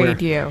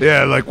carried you.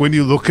 Yeah, like when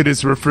you look at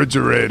his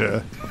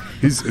refrigerator,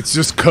 it's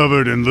just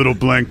covered in little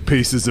blank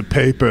pieces of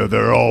paper.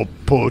 They're all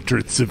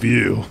portraits of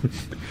you.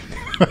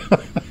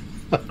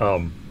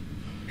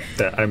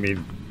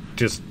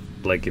 Just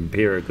like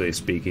empirically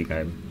speaking,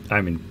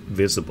 I'm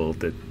invisible.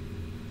 That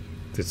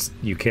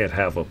you can't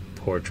have a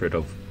portrait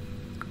of.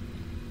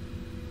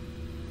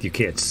 You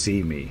can't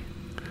see me.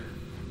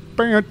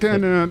 Oh my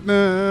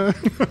God,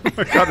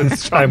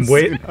 it's John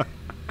Cena.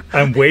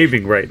 I'm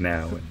waving right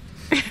now.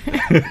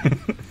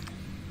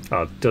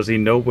 Does he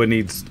know when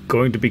he's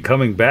going to be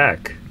coming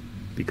back?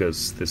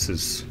 Because this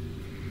is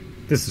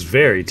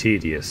very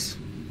tedious.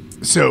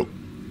 So,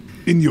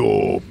 in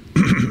your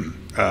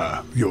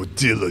your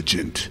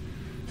diligent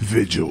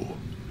vigil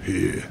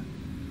here,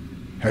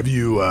 have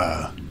you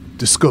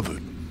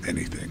discovered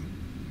anything?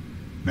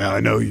 Now,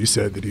 I know you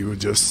said that you were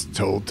just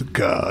told to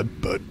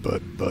guard, but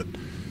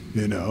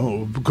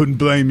couldn't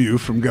blame you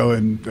from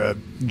going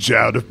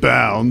out of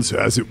bounds,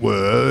 as it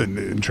were,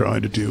 and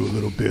trying to do a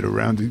little bit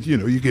around it.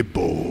 You get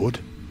bored.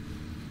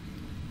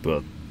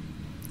 But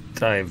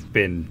I've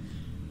been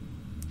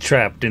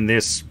trapped in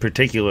this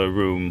particular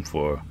room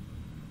for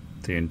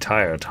the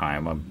entire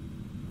time.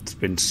 It's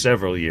been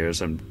several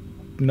years. I'm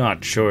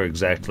not sure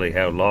exactly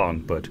how long,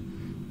 but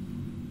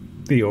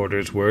the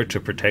orders were to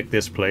protect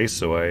this place,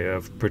 so I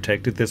have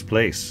protected this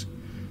place.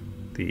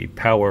 The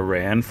power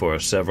ran for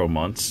several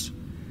months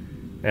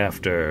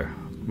after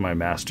my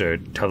master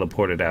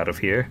teleported out of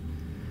here.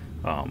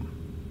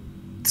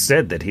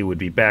 Said that he would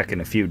be back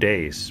in a few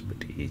days,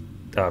 but he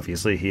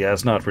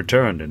has not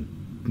returned, and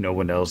no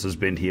one else has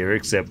been here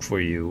except for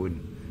you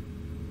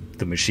and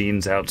the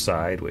machines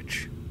outside,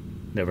 which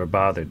never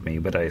bothered me,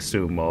 but I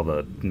assume all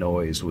the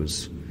noise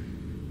was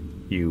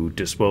you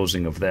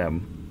disposing of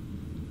them.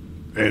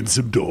 And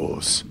some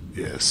doors,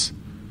 yes.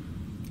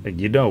 And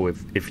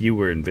if you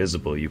were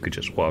invisible, you could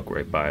just walk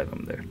right by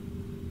them there.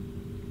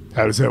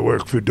 How does that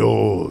work for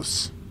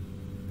doors?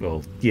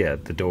 Well, yeah,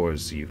 the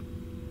doors, you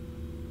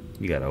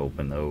gotta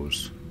open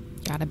those.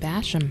 Gotta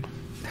bash him.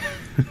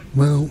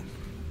 Well,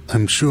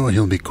 I'm sure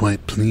he'll be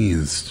quite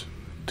pleased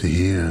to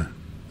hear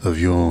of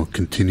your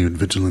continued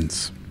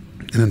vigilance.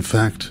 And in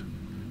fact,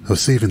 I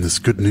was saving this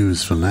good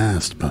news for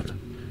last, but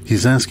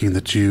he's asking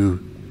that you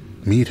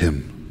meet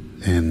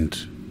him,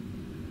 and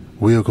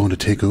we are going to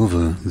take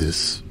over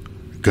this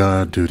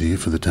guard duty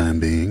for the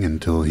time being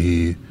until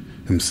he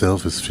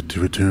himself is fit to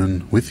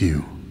return with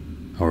you.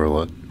 Or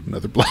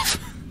another bluff.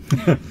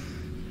 I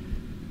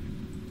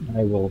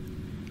will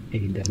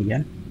aid them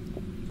again.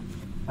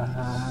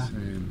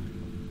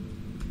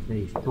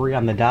 The 3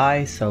 on the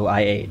die, so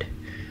I aid.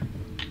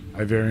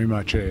 I very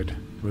much aid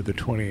with the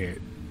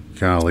 28.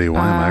 Golly,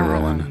 why am I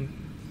rolling?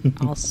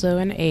 Also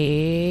an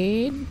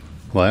aid.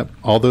 Well,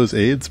 all those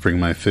aids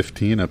bring my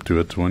 15 up to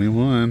a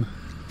 21.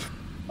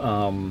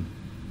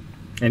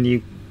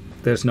 And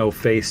there's no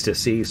face to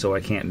see, so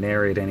I can't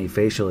narrate any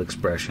facial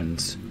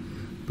expressions.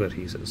 But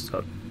he says,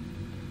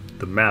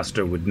 the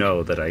master would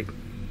know that I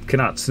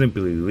cannot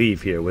simply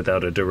leave here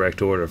without a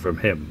direct order from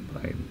him.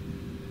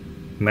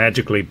 I'm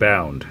magically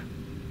bound.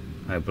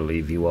 I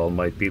believe you all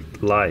might be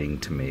lying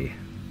to me.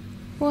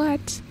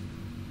 What?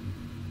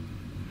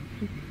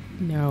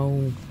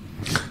 No.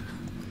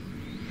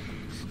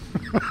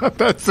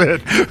 That's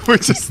it. We're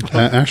just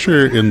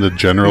Asher, in the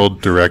general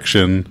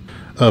direction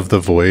of the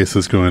voice,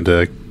 is going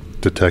to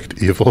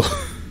detect evil.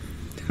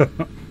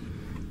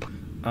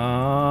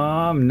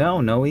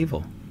 No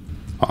evil.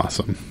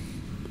 Awesome.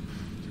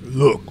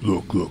 Look.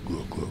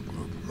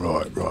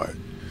 Right.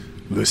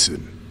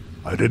 Listen,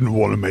 I didn't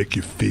want to make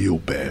you feel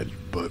bad,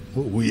 but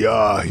we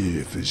are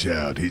here for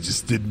Shout. He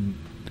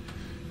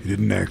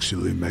didn't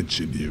actually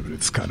mention you, and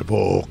it's kind of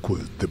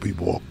awkward that we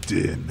walked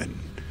in and...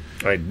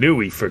 I knew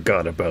he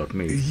forgot about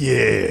me.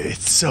 Yeah,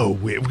 it's so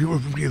weird. We were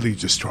really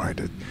just trying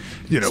to,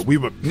 we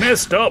were...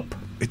 Messed up.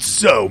 It's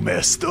so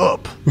messed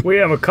up. We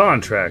have a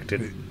contract,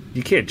 and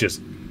you can't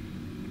just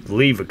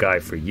leave a guy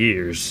for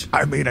years.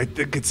 I mean, I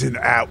think it's an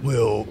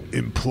at-will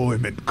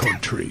employment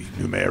country,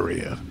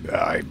 Numeria.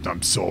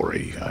 I'm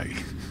sorry.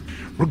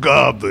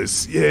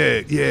 Regardless,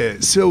 yeah.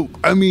 So,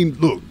 I mean,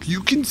 look,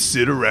 you can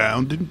sit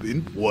around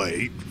and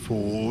wait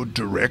for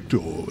direct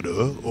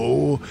order,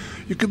 or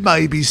you could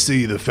maybe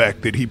see the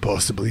fact that he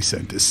possibly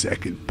sent a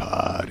second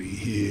party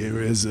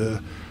here as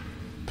a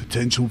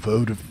potential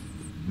vote of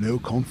no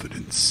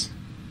confidence.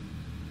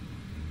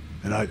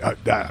 And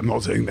I'm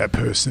not saying that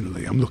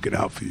personally. I'm looking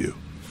out for you.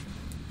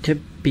 To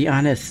be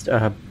honest,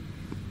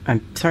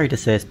 I'm sorry to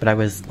say this, but I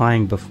was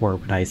lying before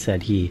when I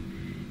said he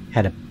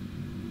had a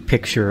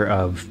picture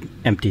of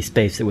empty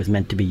space that was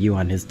meant to be you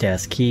on his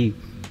desk. He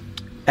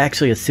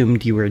actually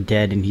assumed you were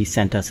dead, and he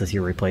sent us as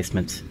your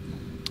replacements.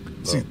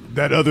 See,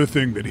 that other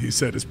thing that he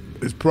said is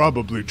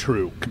probably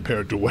true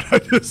compared to what I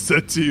just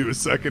said to you a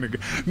second ago.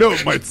 No,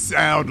 it might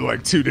sound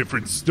like two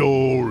different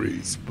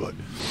stories, but...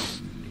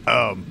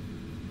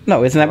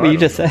 No, isn't that what you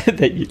just said?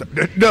 That you,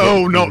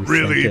 no, not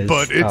really,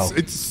 but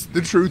it's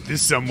the truth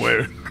is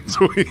somewhere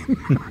between.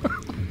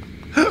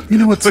 You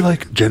know, it's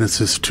like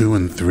Genesis 2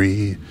 and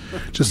 3.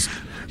 Just,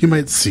 you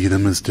might see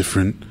them as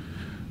different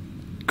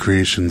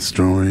creation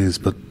stories,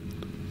 but...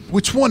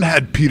 Which one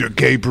had Peter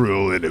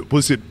Gabriel in it?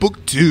 Was it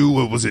book 2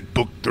 or was it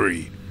book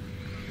 3?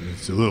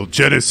 It's a little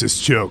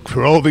Genesis joke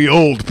for all the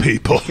old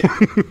people.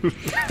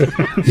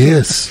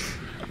 Yes.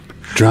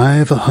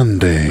 Drive a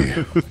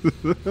Hyundai.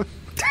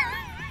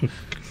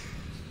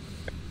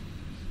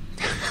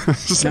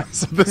 So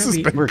this has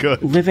been we're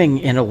good. living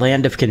in a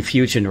land of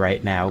confusion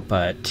right now,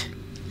 but...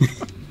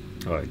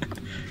 I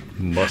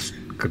must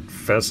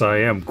confess I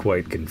am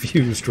quite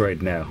confused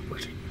right now.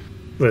 But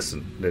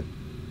listen,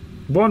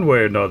 one way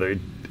or another,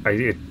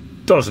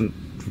 it doesn't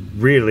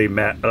really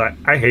matter.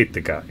 I hate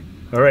the guy.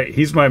 All right,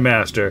 he's my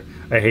master.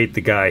 I hate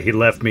the guy. He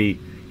left me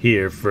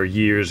here for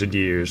years and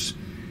years.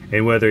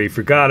 And whether he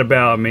forgot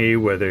about me,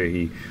 whether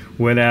he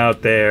went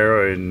out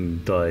there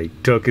and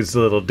took his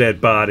little dead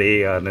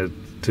body to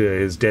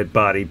his dead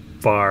body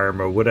farm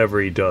or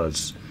whatever he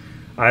does,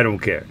 I don't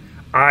care.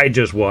 I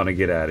just want to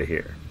get out of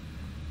here.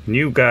 And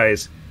you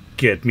guys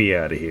get me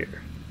out of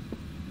here.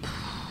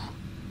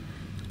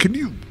 Can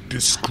you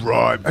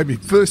describe... I mean,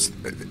 first,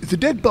 the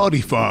dead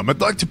body farm,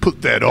 I'd like to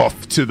put that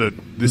off to the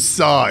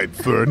side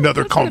for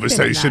another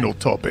conversational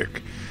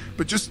topic.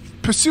 But just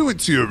pursuant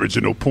to your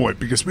original point,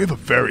 because we have a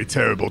very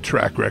terrible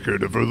track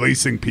record of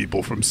releasing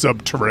people from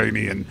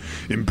subterranean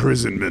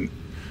imprisonment.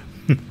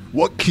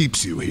 What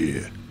keeps you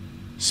here,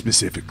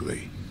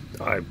 specifically?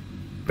 I'm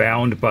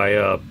bound by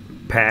a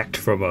pact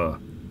from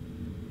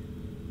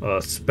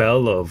a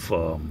spell of...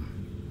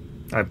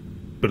 I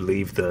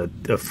believe the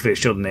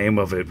official name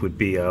of it would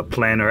be a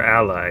Planner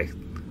Ally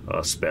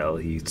spell.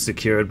 He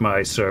secured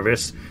my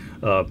service,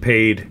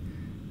 paid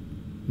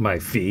my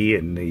fee,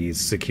 and he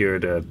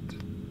secured a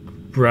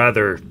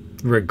rather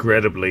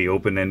regrettably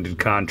open-ended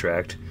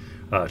contract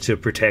to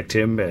protect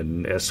him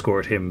and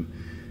escort him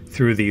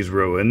through these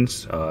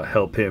ruins,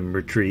 help him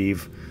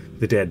retrieve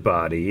the dead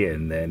body,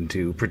 and then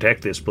to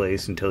protect this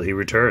place until he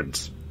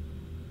returns.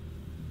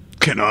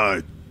 Can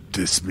I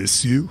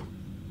dismiss you?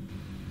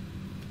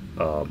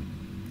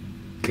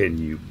 Can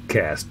you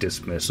cast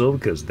dismissal?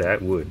 Because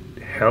that would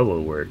hella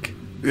work.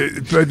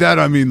 By that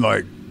I mean,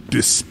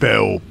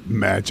 dispel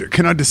magic.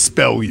 Can I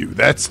dispel you?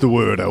 That's the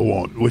word I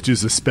want, which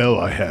is a spell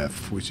I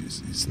have, which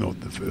is it's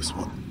not the first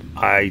one.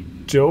 I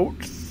don't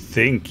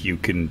think you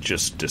can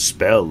just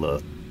dispel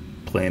a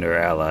planar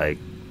ally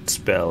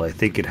spell. I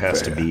think it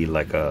has to be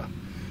like a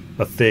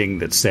thing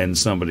that sends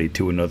somebody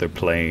to another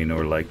plane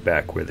or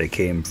back where they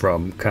came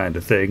from kind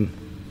of thing.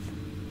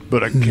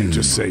 But I can't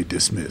just say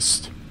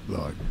dismissed.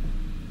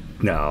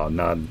 No,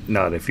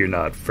 not if you're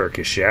not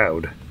Furkish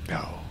Shoud.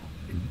 No.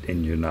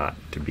 And you're not,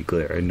 to be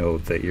clear. I know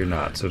that you're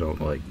not, so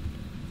don't,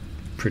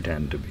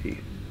 pretend to be.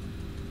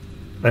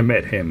 I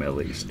met him, at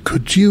least.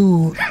 Could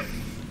you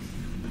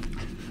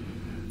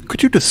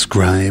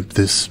describe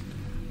this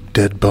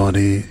dead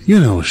body? You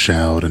know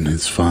Shoud and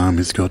his farm.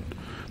 He's got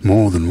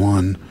more than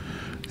one.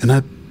 And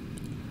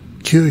I'm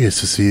curious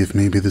to see if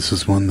maybe this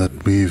is one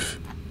that we've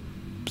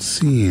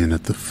seen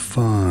at the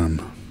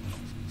farm.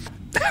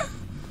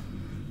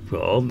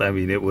 Well, I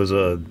mean, it was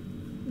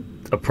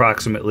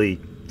approximately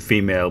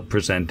female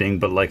presenting,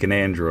 but like an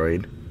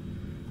android.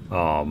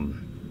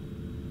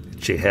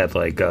 She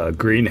had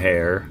green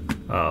hair.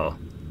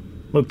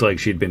 Looked like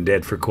she'd been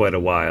dead for quite a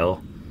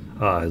while.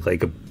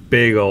 Like a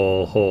big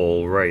old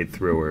hole right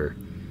through her.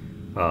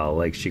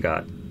 Like she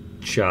got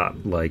shot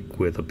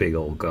with a big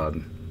old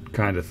gun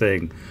kind of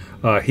thing.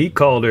 He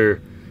called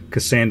her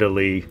Cassandra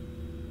Lee,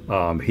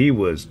 he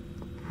was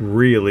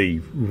really,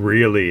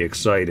 really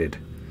excited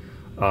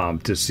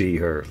to see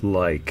her.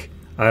 Like,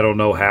 I don't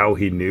know how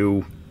he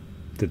knew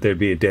that there'd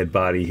be a dead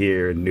body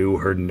here, and knew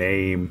her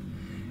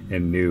name,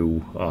 and knew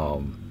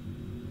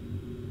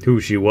who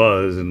she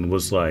was, and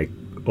was like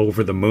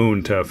over the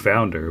moon to have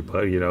found her.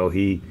 But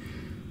he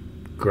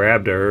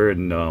grabbed her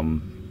and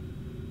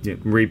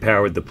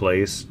repowered the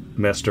place,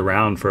 messed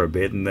around for a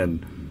bit, and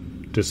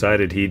then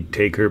decided he'd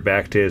take her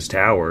back to his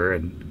tower,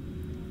 and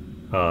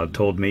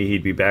told me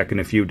he'd be back in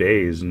a few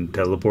days, and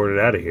teleported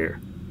out of here.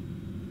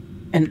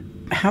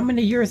 And how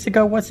many years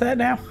ago was that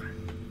now?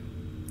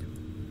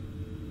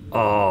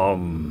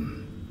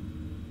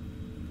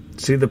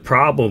 See, the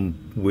problem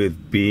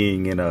with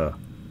being in a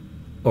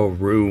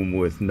room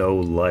with no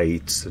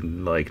lights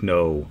and like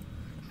no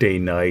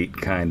day-night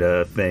kind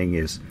of thing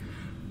is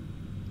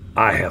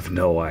I have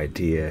no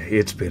idea.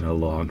 It's been a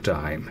long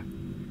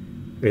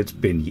time. It's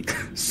been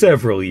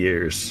several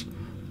years,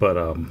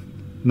 but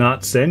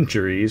not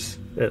centuries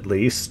at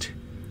least,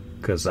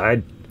 because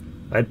I'd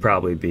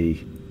probably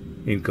be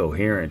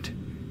incoherent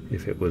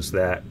if it was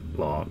that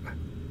long.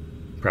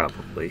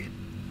 Probably.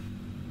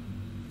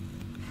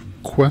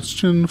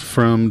 Question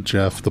from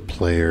Jeff, the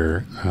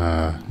player,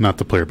 not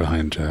the player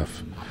behind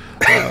Jeff.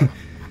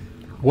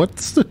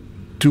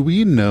 Do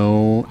we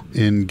know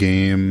in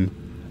game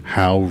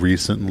how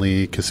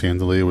recently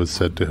Cassandra Lee was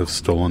said to have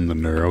stolen the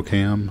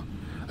neurocam?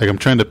 Like, I'm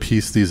trying to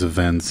piece these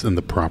events in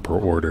the proper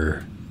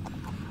order.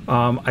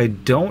 I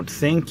don't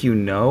think you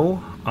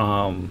know.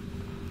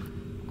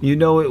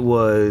 It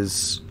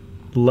was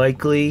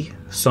likely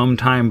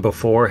sometime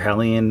before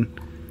Hellion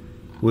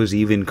was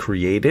even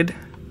created,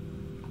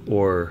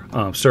 or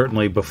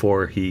certainly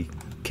before he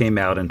came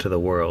out into the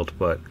world,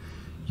 but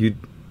you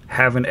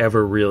haven't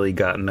ever really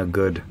gotten a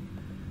good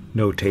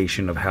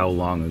notation of how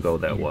long ago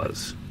that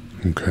was.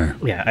 Okay.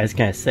 Yeah, I was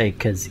going to say,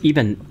 because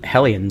even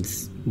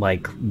Hellion's,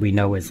 like, we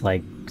know is,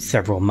 like,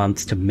 several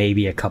months to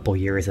maybe a couple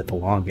years at the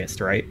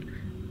longest, right?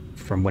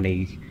 From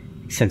when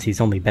since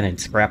he's only been in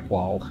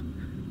Scrapwall.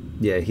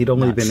 Yeah, he'd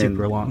only been in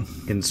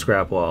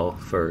Scrapwall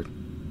for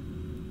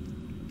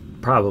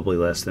probably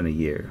less than a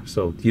year.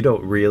 So you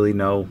don't really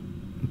know,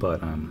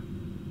 but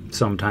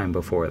sometime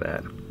before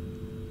that.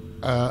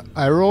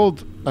 I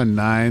rolled a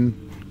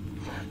 9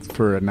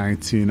 for a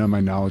 19 on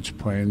my knowledge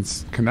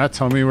planes. Can that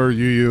tell me where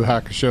Yu Yu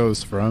Hakusho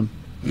is from?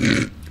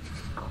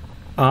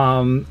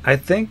 I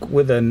think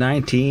with a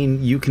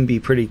 19, you can be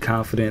pretty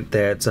confident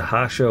that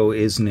Zahasho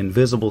is an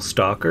invisible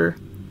stalker,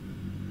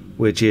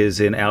 which is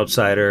an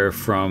outsider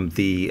from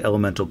the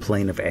elemental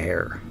plane of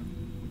air.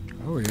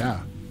 Oh,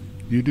 yeah.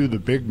 You do the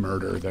big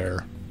murder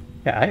there.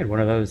 Yeah, I had one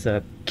of those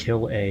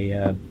kill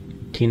a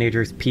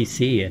teenager's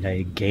PC in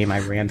a game I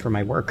ran for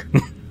my work.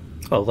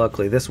 Well,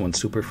 luckily this one's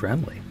super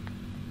friendly.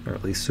 Or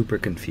at least super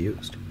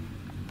confused.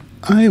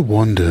 I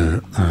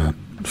wonder,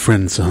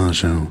 friend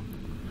Zahasho,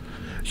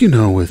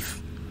 with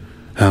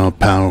how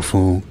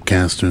powerful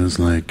casters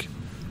like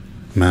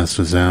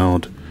Master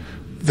Zoud,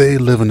 they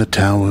live in a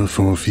tower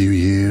for a few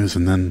years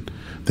and then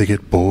they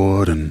get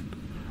bored and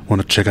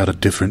want to check out a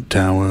different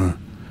tower.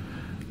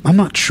 I'm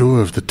not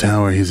sure if the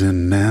tower he's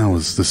in now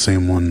is the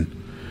same one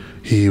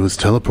he was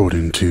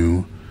teleporting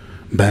to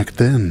back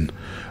then.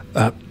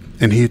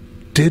 And he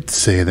did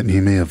say that he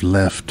may have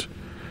left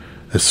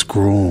a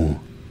scroll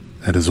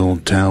at his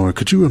old tower.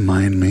 Could you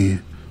remind me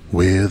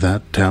where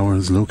that tower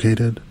is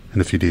located?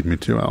 And if you need me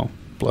to, I'll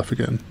bluff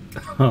again.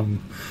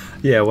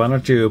 Yeah, why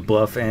don't you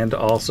bluff and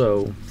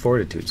also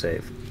fortitude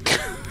save?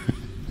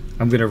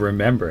 I'm going to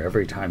remember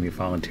every time you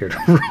volunteer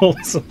to roll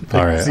something.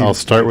 All right, I'll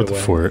start with the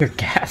fort. There's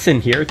gas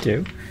in here,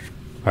 too.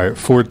 All right,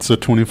 fort's a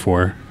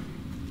 24.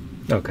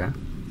 Okay.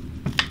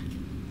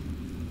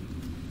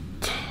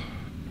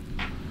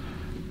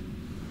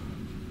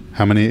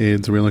 How many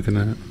aids are we looking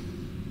at?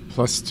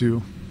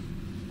 +2.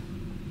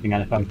 Hang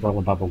on, if I roll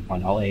above a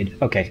 1, I'll aid.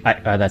 Okay,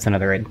 that's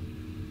another aid.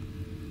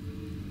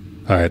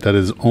 All right, that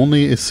is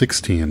only a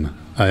 16.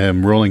 I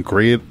am rolling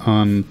great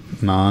on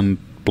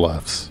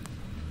non-bluffs.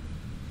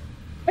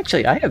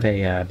 Actually, I have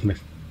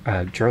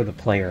Joe the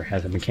player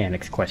has a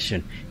mechanics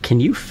question. Can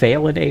you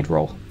fail an aid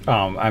roll?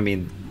 I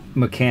mean,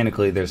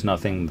 mechanically, there's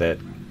nothing that...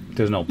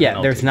 There's no penalty.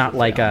 Yeah, there's not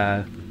like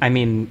a... I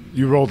mean...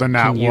 You rolled a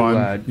nat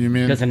 1, you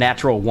mean? Does a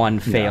natural 1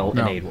 fail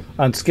an aid roll?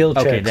 On skill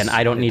checks... Okay, then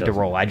I don't need to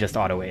roll. I just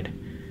auto-aid.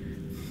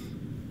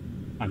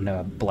 On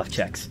the bluff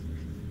checks.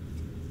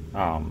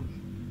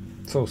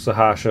 So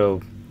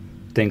Zahasho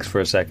thinks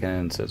for a second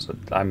and says,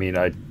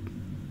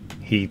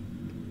 he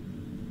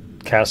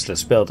cast a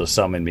spell to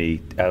summon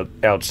me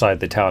outside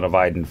the town of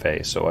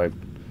Idenfay, so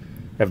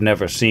I've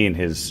never seen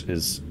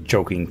his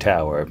choking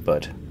tower,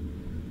 but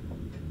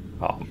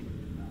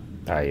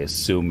I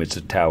assume it's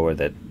a tower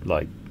that,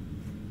 like,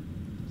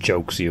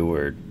 chokes you,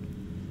 or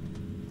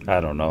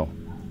I don't know.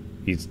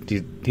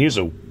 He's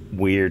a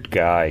weird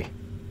guy.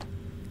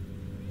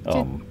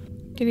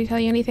 Did he tell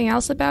you anything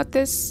else about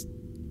this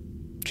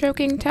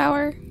choking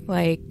tower?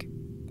 Like,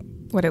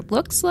 what it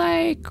looks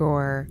like,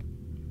 or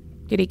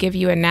did he give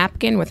you a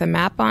napkin with a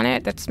map on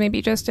it that's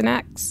maybe just an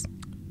X?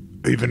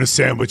 Even a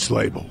sandwich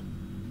label.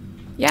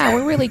 Yeah,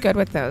 we're really good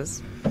with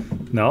those.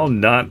 No,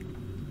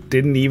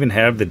 didn't even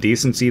have the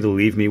decency to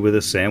leave me with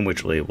a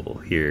sandwich label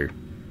here.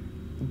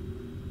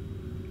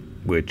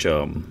 Which,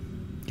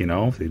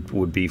 it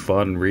would be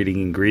fun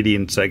reading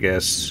ingredients, I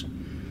guess.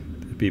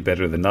 It'd be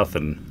better than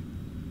nothing.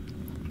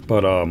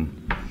 But, I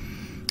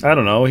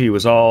don't know, he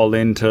was all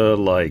into,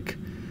 like,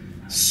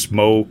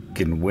 smoke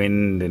and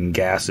wind and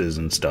gases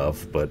and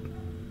stuff, but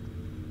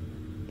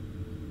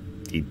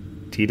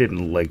he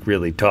didn't, like,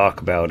 really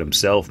talk about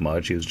himself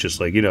much. He was just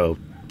like,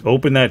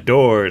 open that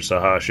door,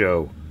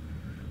 Sahasho.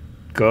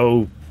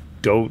 Go,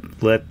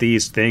 don't let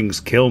these things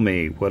kill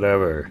me,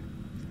 whatever.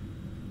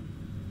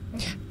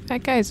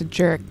 That guy's a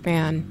jerk,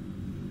 man.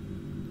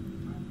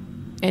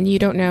 And you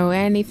don't know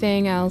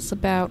anything else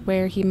about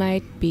where he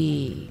might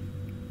be.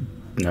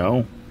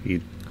 No,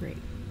 he Great.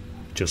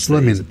 just Well,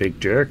 I he's mean- a big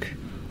jerk.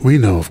 We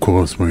know, of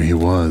course, where he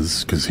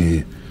was, because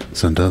he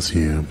sent us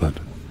here, but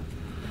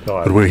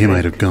Oh, where he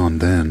might have gone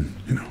then,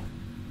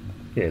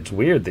 Yeah, it's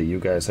weird that you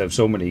guys have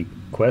so many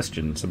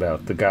questions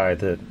about the guy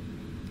that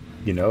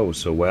you know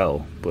so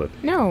well, but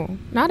No,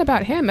 not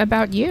about him,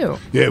 about you.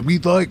 Yeah, we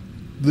like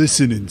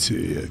listening to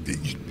you.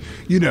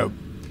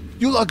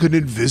 You're like an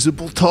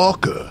invisible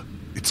talker.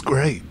 It's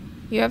great.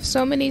 You have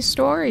so many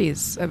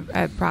stories,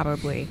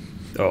 probably.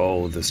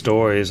 oh, the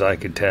stories I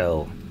could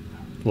tell.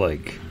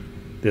 Like,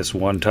 this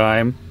one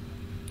time,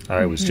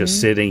 I was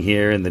just sitting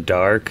here in the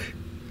dark,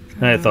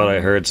 and I thought I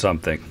heard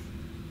something.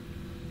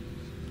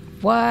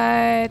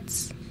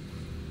 What?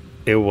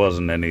 It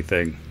wasn't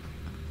anything.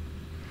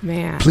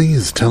 Man.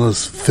 Please tell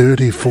us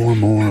 34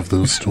 more of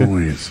those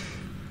stories.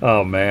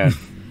 Oh, man.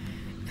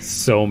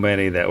 So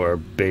many that were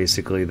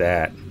basically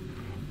that.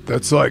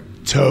 That's like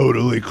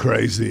totally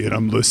crazy, and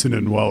I'm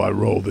listening while I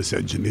roll this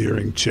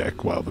engineering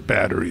check while the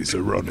batteries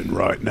are running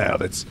right now.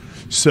 That's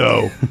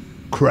so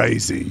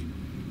crazy.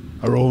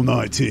 I roll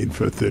 19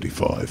 for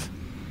 35.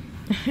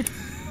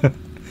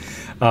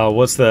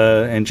 What's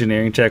the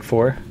engineering check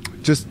for?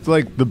 Just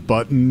like the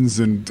buttons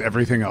and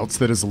everything else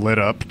that is lit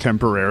up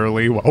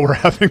temporarily while we're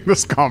having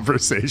this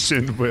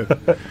conversation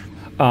with.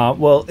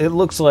 Well, it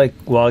looks like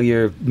while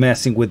you're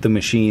messing with the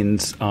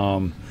machines,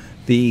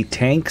 the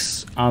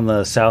tanks on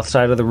the south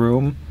side of the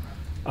room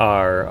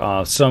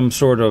are some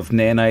sort of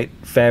nanite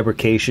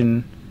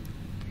fabrication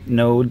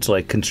nodes,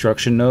 like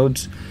construction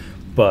nodes,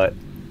 but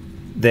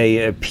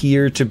they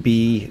appear to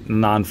be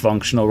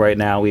non-functional right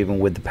now, even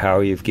with the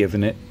power you've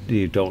given it.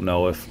 You don't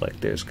know if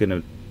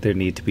there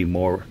need to be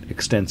more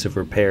extensive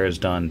repairs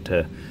done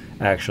to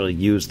actually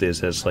use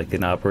this as like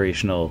an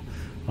operational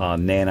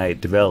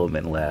nanite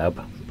development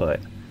lab, but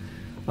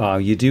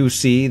you do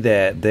see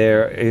that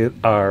there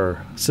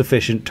are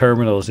sufficient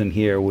terminals in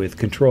here with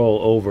control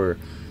over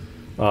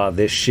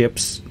this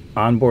ship's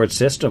onboard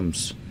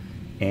systems,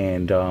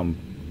 and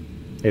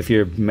if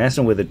you're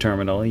messing with a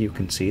terminal, you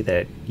can see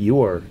that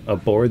you are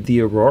aboard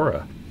the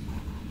Aurora.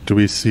 Do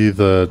we see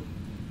the,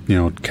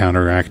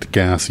 counteract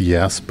gas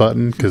yes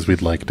button? Because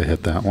we'd like to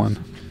hit that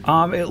one.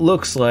 It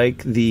looks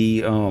like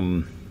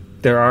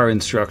there are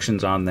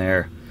instructions on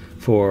there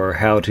for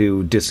how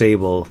to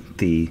disable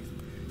the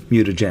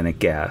mutagenic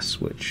gas,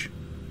 which,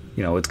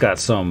 it's got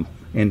some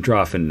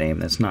endorphin name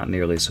that's not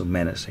nearly so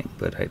menacing,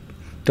 but I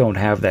don't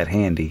have that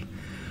handy.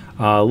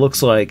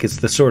 Looks like it's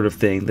the sort of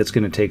thing that's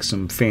going to take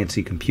some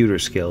fancy computer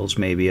skills,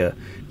 maybe a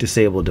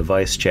disable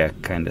device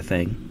check kind of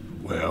thing.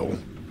 Well,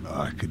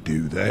 I could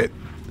do that.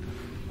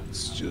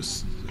 Let's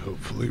just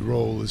hopefully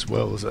roll as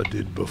well as I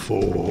did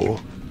before.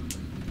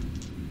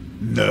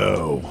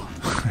 No.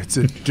 It's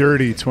a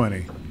dirty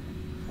 20.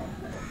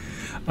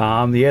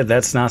 Yeah,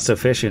 that's not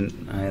sufficient,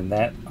 and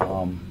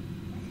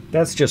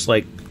that's just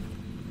like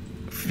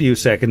a few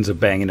seconds of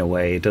banging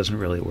away. It doesn't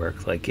really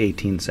work, like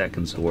 18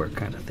 seconds of work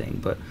kind of thing,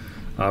 but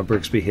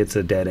Brixby hits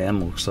a dead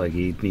end. Looks like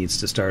he needs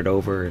to start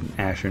over, and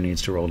Asher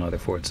needs to roll another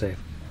fort save.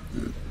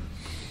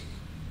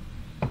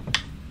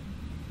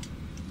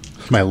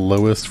 My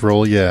lowest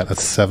roll yet, a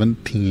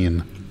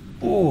 17.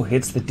 Ooh,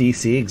 hits the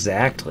DC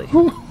exactly.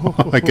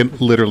 I can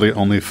literally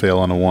only fail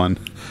on a 1.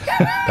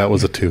 That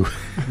was a 2.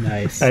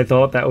 Nice. I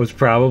thought that was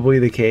probably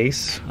the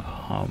case,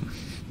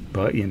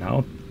 but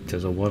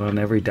there's a 1 on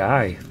every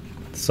die.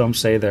 Some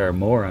say there are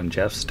more on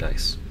Jeff's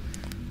dice.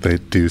 They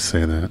do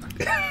say that.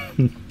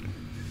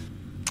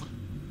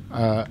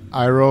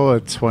 I roll a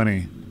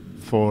 20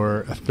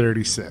 for a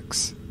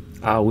 36.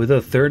 With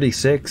a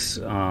 36,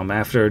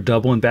 after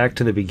doubling back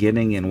to the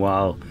beginning, and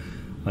while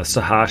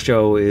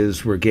Sahasho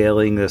is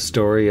regaling the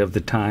story of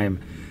the time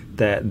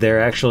that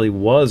there actually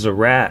was a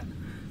rat,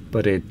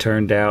 but it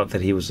turned out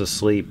that he was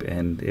asleep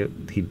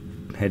and he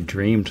had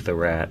dreamed the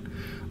rat,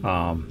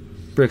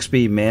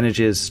 Brixby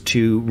manages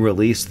to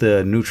release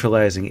the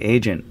neutralizing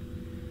agent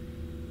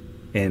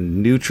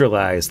and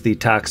neutralize the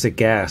toxic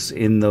gas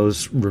in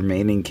those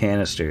remaining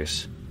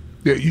canisters.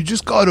 Yeah, you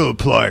just got to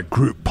apply a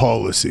group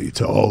policy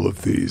to all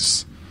of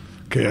these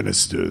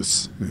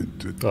canisters.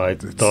 I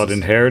thought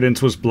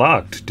inheritance was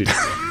blocked.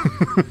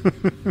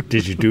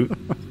 Did you do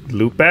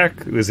loop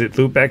back? Is it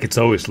loop back? It's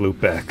always loop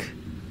back.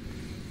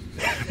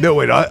 No,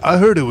 wait, I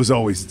heard it was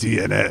always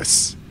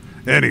DNS.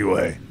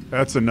 Anyway.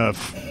 That's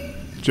enough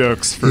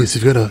jokes for... Yes,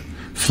 you've got to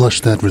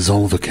flush that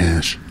resolver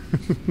cache.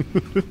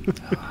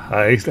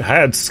 I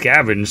had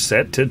scavenge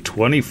set to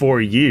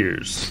 24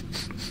 years.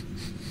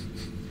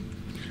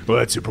 Well,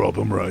 that's your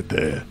problem right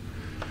there.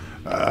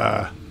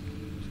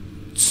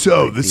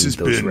 So, this has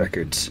those been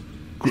records.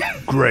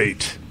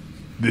 Great.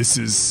 This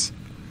has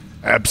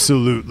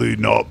absolutely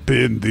not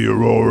been the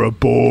Aurora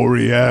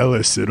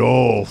Borealis at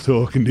all,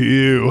 talking to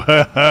you.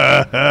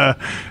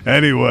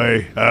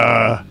 Anyway,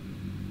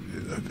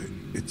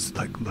 it's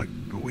like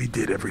we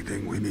did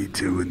everything we need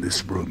to in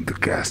this room. The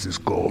gas is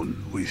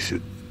gone. We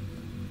should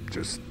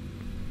just...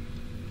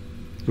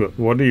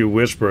 What are you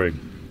whispering?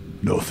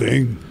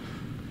 Nothing.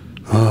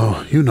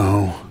 Oh,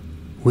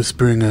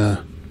 whispering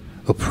a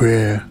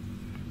prayer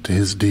to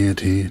his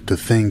deity to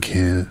thank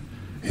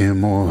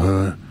him or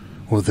her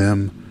or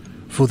them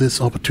for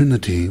this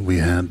opportunity we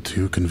had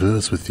to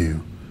converse with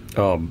you.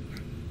 Are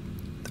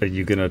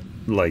you gonna,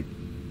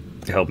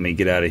 help me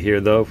get out of here,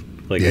 though?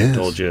 Yes.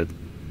 I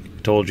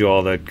told you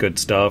all that good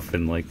stuff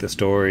and, the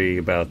story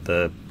about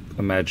the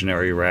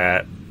imaginary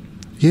rat.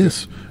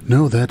 Yes.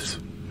 No, that's...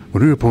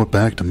 When we report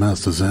back to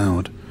Master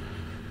Zoud,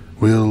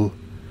 we'll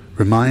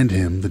remind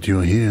him that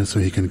you're here so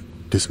he can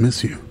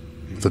dismiss you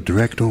with a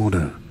direct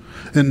order.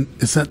 And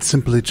is that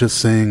simply just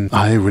saying,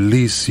 I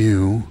release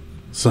you,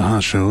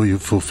 Sahasho,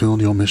 you've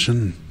fulfilled your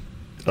mission?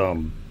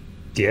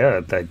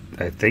 Yeah,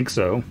 I think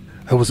so.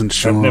 I wasn't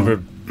sure.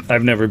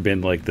 I've never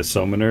been the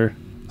summoner.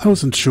 I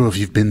wasn't sure if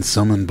you've been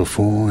summoned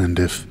before and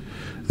if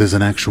there's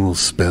an actual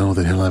spell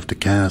that he'll have to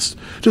cast,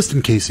 just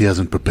in case he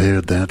hasn't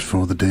prepared that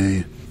for the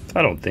day.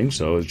 I don't think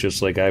so. It's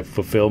just I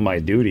fulfill my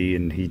duty,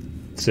 and he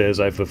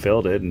says I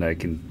fulfilled it, and I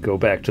can go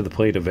back to the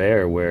plate of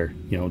air where,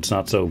 it's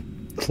not so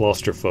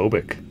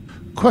claustrophobic.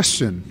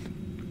 Question.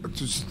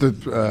 Just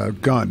the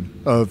gun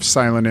of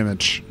silent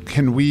image.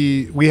 Can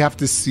we have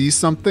to see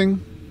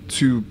something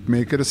to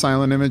make it a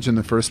silent image in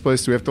the first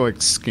place? Do we have to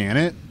scan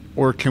it?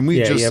 Or can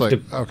we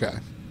okay.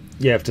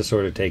 You have to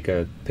sort of take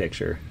a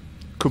picture.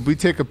 Could we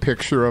take a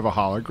picture of a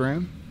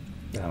hologram?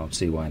 I don't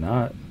see why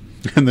not.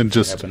 And then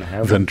just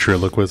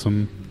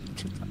ventriloquism.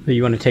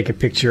 You want to take a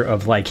picture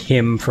of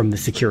him from the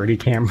security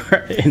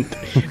camera? And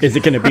is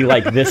it going to be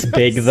this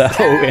big though?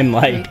 And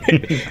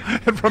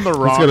from the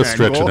wrong angle? He's got to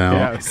stretch it out.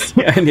 Yes.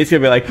 Yeah, and he's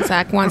going to be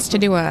Zach wants to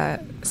do a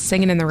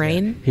singing in the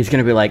rain. He's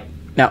going to be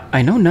now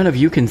I know none of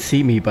you can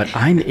see me, but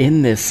I'm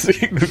in this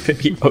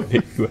video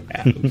that you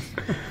have.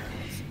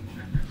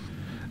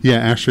 Yeah,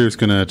 Asher's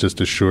going to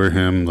just assure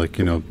him,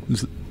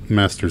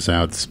 Master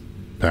Zoud's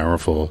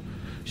powerful.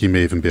 He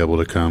may even be able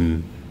to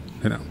come,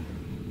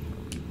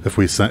 if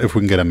we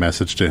can get a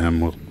message to him,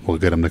 we'll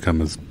get him to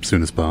come as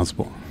soon as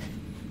possible.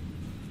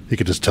 He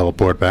could just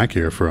teleport back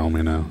here for all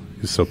we know.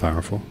 He's so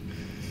powerful.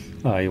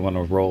 You want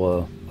to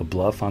roll a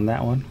bluff on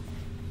that one?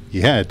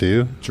 Yeah, I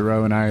do.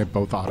 Jero and I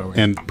both auto.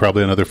 And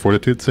probably another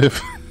fortitude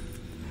save.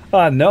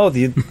 No,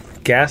 the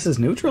gas is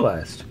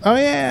neutralized. Oh,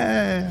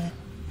 yeah.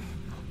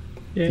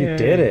 You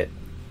did it.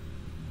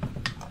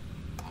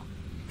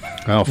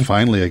 Oh,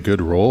 finally a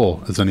good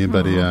roll. Is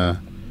anybody...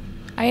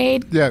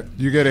 Aid. Yeah,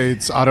 you get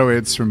aids, auto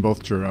aids from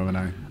both Jero and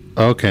I.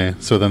 Okay,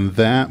 so then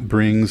that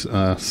brings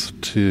us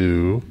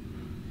to...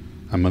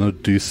 I'm going to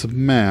do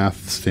some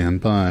math.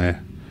 Stand by.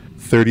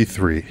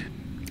 33.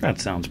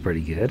 That sounds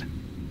pretty good.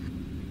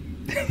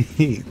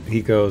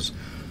 He goes,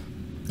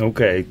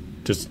 okay,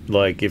 just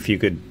if you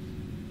could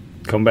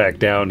come back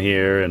down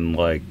here and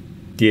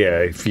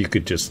if you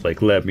could just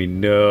let me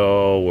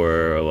know,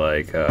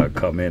 or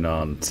come in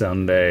on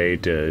Sunday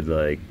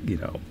to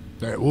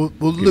Right, we'll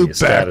give loop you a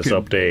status back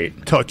and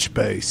update. touch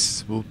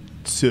base. We'll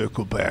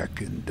circle back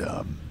and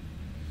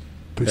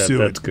pursue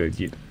That's it.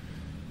 good.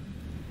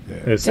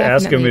 Just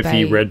ask him if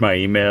he read my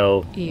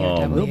email.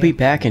 We'll be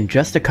back in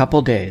just a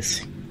couple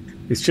days.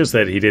 It's just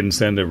that he didn't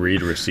send a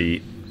read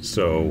receipt,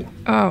 so...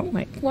 Oh,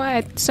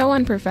 what? So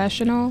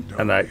unprofessional.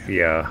 And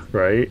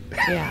right?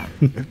 Yeah.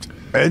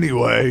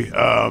 Anyway,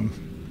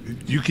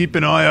 you keep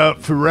an eye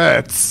out for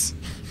rats.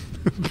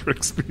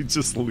 Brixby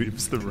just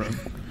leaves the room.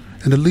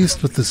 And at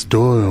least with this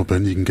door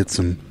open, you can get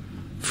some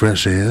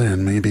fresh air,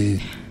 and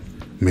maybe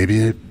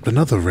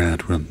another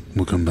rat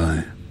will come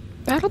by.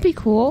 That'll be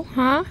cool,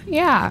 huh?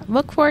 Yeah,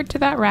 look forward to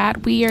that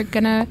rat. We are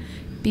gonna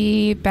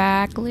be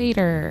back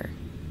later.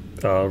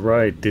 All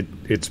right,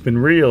 it's been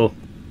real.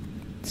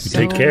 You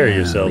take care of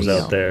yourselves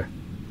out there.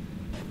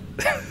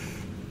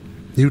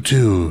 You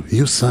too.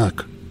 You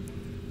suck.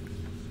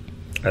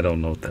 I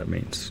don't know what that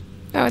means.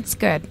 Oh, it's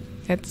good.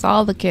 It's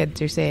all the kids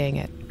are saying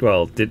it.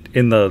 Well,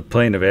 in the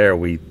plane of air,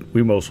 we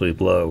mostly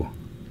blow.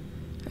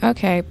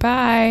 Okay,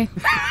 bye.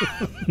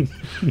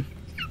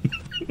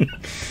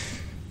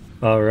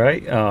 All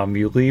right,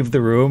 you leave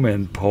the room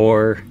and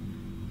poor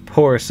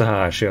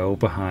Sahasho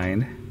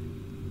behind.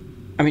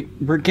 I mean,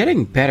 we're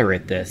getting better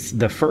at this.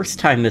 The first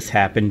time this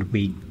happened,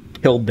 we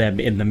killed them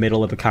in the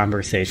middle of a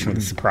conversation with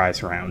a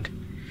surprise round.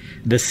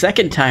 The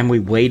second time, we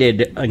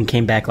waited and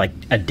came back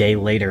a day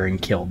later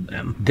and killed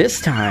them.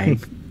 This time,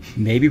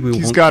 maybe we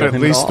won't. He's got at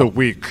least a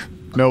week.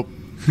 Nope.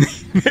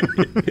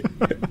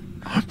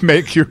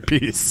 Make your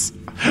peace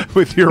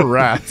with your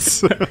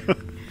rats.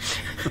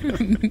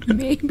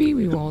 Maybe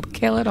we won't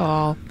kill it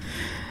all.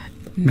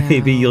 No.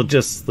 Maybe you'll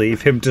just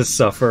leave him to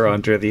suffer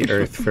under the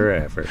earth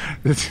forever.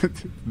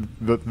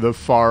 the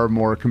far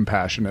more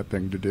compassionate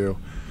thing to do.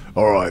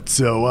 All right,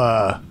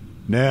 so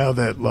now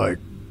that like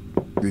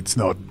it's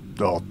not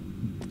all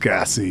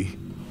gassy,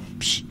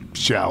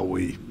 shall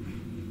we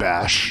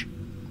bash?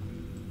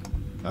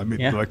 I mean,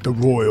 Yeah. like the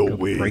royal Go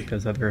we, break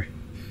those other.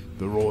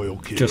 the royal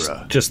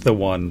Kira. Just the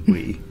one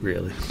we,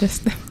 really.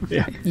 Just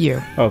Yeah.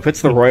 you. Oh, if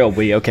it's the royal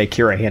we, okay,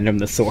 Kira, hand him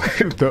the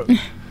sword.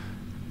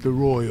 The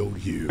royal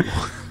you.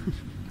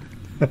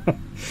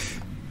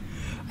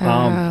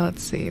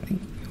 Let's see. I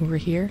think over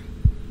here.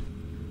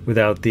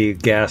 Without the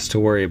gas to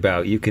worry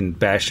about, you can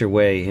bash your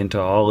way into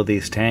all of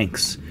these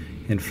tanks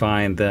and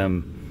find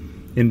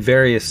them in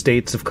various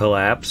states of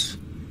collapse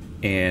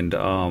and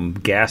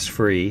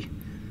gas-free.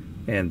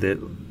 And it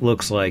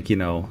looks like,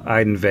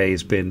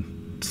 Idenve's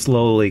been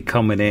slowly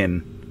coming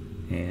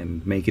in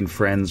and making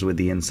friends with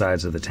the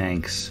insides of the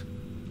tanks.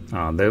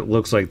 It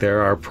looks like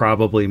there are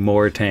probably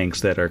more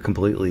tanks that are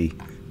completely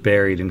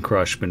buried and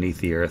crushed beneath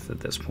the earth at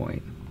this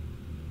point.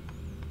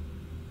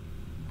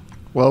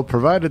 Well,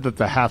 provided that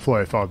the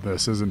half-life on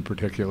this isn't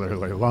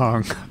particularly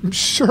long, I'm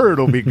sure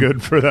it'll be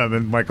good for them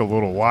in like a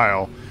little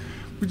while.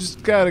 We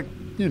just gotta,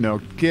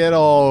 get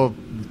all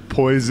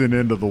poison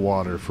into the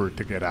water for it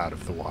to get out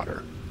of the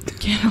water.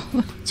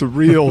 It's a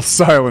real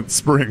Silent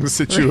Spring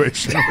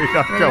situation we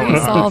got going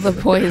Release on. all the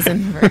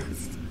poison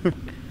first.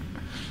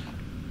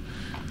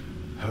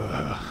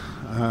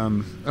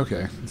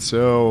 Okay,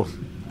 so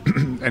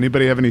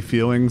anybody have any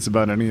feelings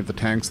about any of the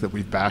tanks that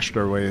we've bashed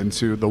our way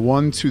into? The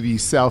one to the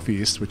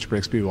southeast, which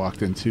Brixby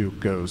walked into,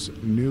 goes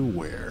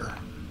nowhere.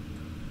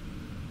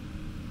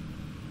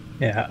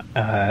 Yeah,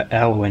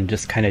 Elwyn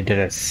just kind of did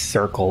a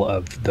circle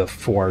of the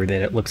four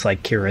that it looks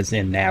like Kira's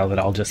in now that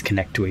all just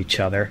connect to each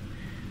other.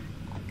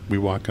 We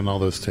walk in all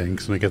those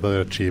tanks and we get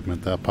that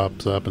achievement that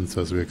pops up and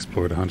says we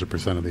explored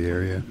 100% of the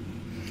area.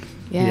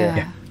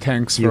 Yeah.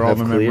 Tanks You for all have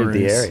the cleared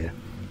memories. the area.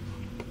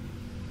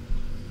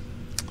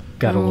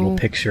 Got a little Oh.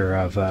 picture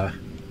of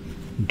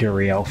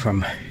Duriel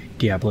from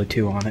Diablo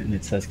 2 on it, and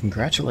it says,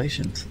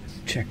 "Congratulations,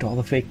 checked all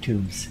the fake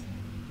tombs."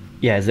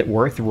 Yeah, is it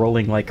worth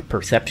rolling like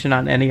perception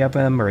on any of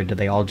them, or do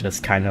they all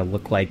just kind of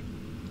look like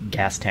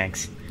gas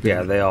tanks?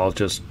 Yeah, they all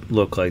just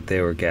look like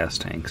they were gas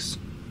tanks.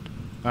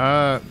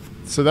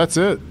 So that's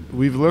it.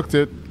 We've looked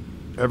at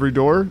every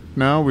door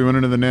now. We went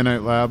into the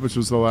nanite lab, which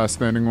was the last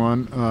standing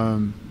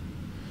one.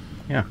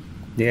 Yeah,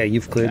 Yeah,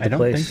 you've cleared I the don't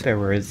place. think there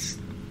was.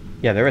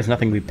 Yeah, there was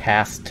nothing we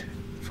passed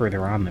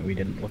further on that we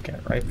didn't look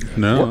at, right?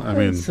 No, What I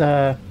mean, was,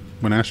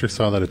 when Asher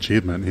saw that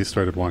achievement, he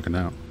started walking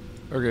out.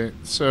 Okay,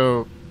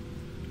 so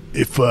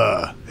If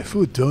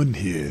we're done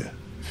here,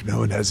 if no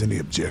one has any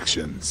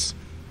objections,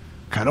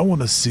 kind of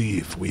want to see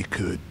if we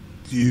could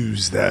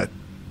use that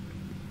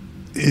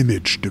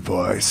image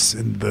device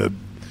in the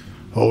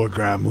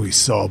hologram we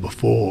saw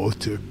before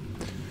to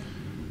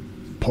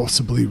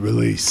possibly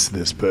release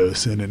this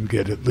person and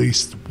get at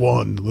least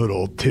one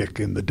little tick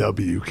in the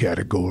W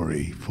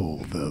category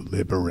for the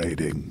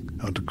liberating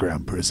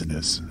underground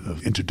prisoners of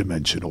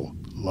interdimensional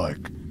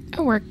like.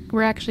 Oh,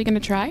 we're actually going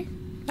to try?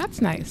 That's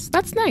nice.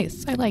 That's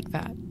nice. I like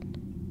that.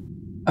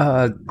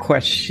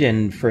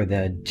 question for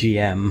the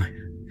GM.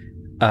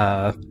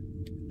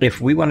 If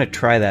we want to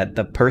try that,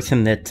 the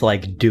person that's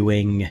like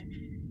doing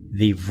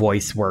the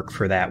voice work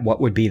for that,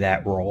 what would be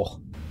that role?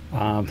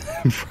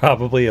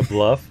 Probably a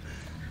bluff.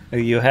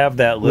 You have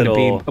that Would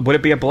little... would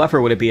it be a bluff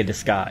or would it be a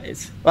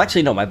disguise? Well,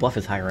 actually, no, my bluff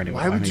is higher anyway.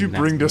 why would I'm you even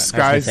bring asking that.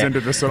 disguise I was into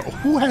this?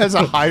 Who has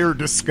a higher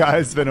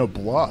disguise than a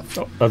bluff?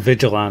 A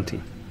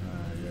vigilante.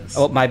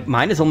 gonna say-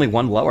 mine is only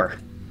one lower.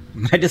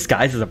 My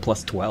disguise is a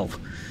plus 12.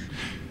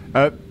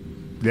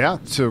 Yeah,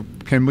 so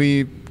can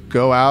we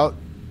go out,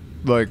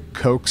 like,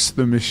 coax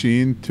the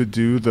machine to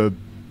do the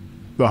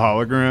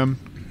hologram,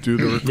 do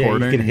the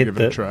recording, can and hit give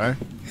it a try?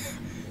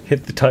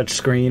 Hit the touch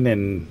screen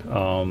and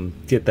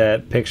get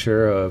that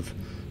picture of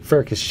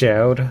Fergus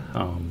Shoud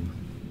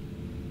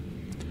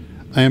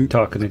I'm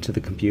talking into the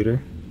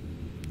computer.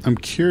 I'm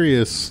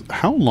curious,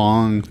 how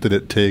long did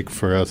it take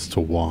for us to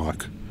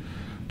walk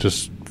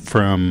just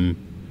from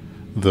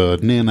the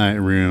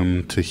nanite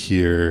room to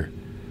here?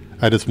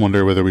 I just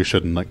wonder whether we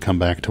shouldn't like come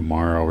back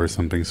tomorrow or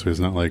something so he's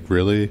not like,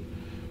 really?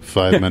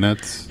 5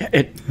 minutes?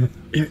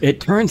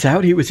 It turns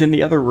out he was in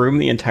the other room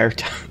the entire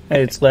time.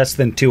 And it's less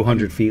than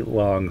 200 feet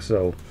long,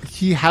 so...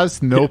 He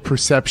has no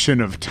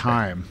perception of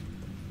time,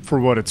 for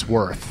what it's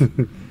worth.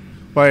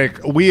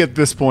 Like, we at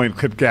this point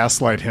could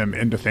gaslight him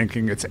into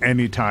thinking it's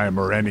any time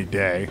or any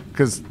day,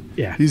 because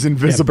Yeah, he's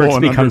invisible Yeah,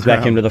 and Brixby comes back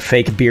in underground. with a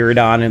fake beard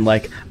on and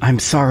like, I'm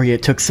sorry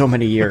it took so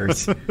many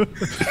years.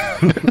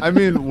 I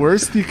mean,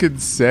 worst he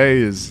could say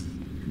is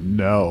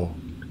no,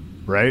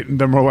 right? And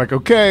then we're like,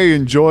 okay,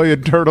 enjoy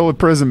eternal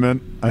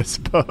imprisonment, I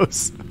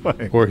suppose.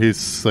 Like, Or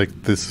he's like,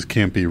 this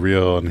can't be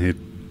real, and he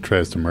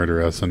tries to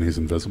murder us and he's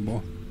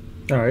invisible.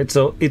 All right,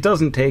 so it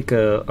doesn't take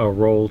a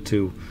roll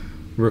to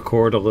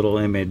record a little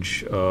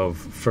image of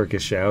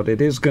Fergus out.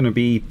 It is going to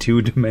be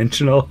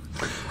 2-dimensional,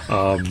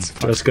 just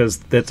because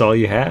that's all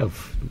you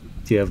have.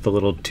 You have the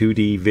little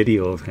 2D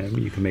video of him.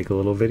 You can make a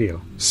little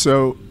video.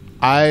 So,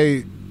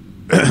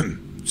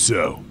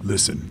 So,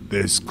 listen,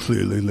 there's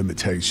clearly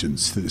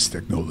limitations to this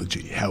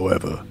technology.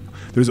 However,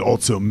 there's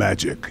also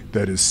magic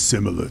that is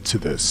similar to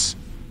this.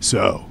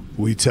 So,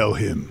 we tell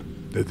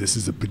him that this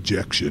is a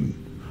projection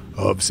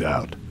of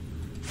Zoud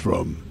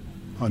from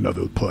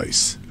another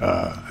place.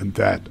 And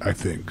that, I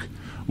think,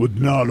 would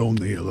not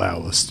only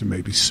allow us to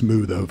maybe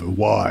smooth over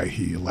why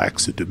he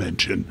lacks a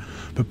dimension,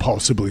 but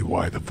possibly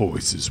why the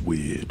voice is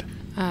weird.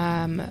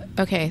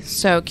 Okay,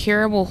 so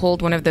Kira will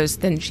hold one of those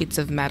thin sheets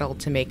of metal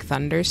to make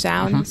thunder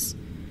sounds,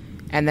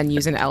 and then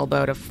use an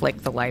elbow to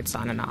flick the lights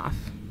on and off.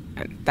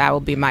 And that will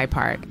be my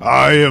part.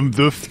 I am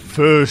the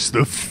first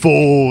of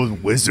 4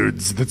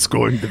 wizards that's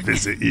going to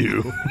visit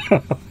you.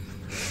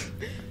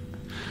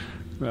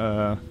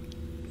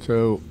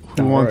 So,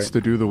 who wants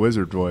to do the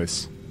wizard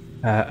voice?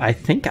 I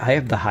think I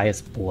have the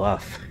highest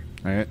bluff.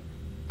 All right.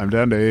 I'm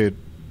down to 8.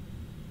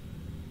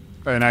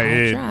 And I I'll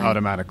aid try.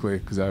 automatically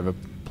because I have a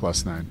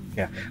 +9.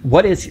 Yeah.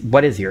 What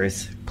is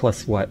yours?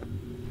 Plus what?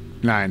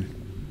 9.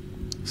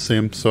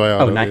 Same, so I Oh,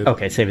 auto 9.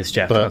 Okay, same as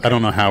Jeff. But Okay. I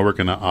don't know how we're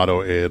going to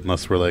auto-aid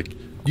unless we're like,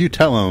 you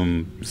tell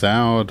him,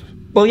 Zoud.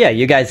 Well, yeah,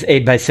 you guys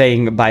aid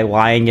by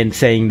lying and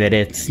saying that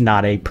it's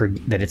not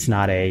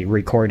a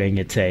recording;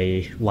 it's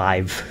a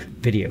live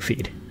video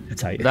feed.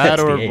 That's how you. That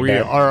that's or the aid we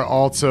there. are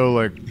also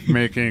like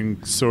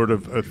making sort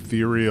of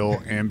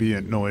ethereal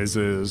ambient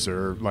noises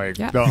or like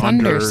Yeah, the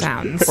thunder under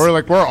sounds. or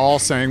like we're all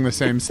saying the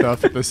same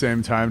stuff at the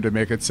same time to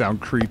make it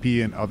sound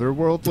creepy and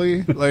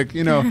otherworldly. Like,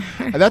 you know,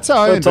 that's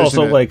how I It's envision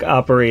also it. like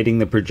operating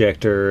the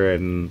projector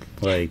and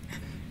like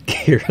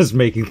Kira's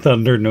making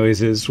thunder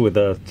noises with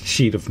a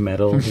sheet of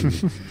metal.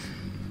 And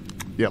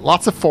yeah,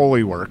 lots of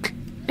Foley work.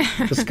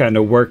 just kind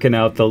of working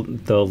out the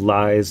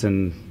lies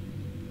and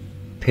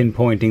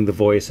pinpointing the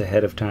voice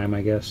ahead of time,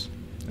 I guess.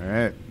 All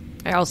right.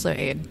 I also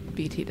aid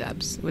BT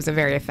Dubs. It was a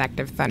very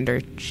effective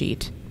thunder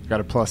sheet. Got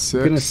a +6. I'm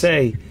going to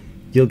say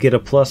you'll get a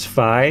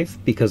 +5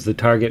 because the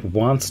target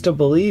wants to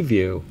believe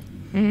you,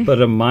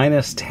 but a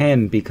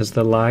 -10 because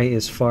the lie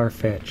is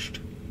far-fetched.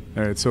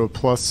 All right, so a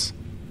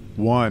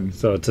 +1.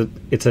 So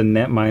it's a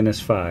net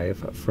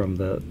 -5 from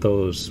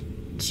those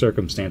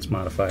circumstance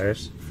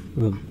modifiers.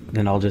 Well,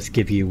 then I'll just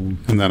give you.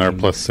 And then our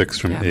 +6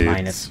 from Yeah.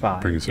 8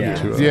 -5, brings you yeah.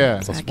 to a Yeah.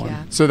 +1. Heck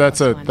yeah. So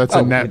that's a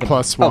net with a-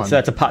 +1. Oh, so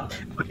that's a pot.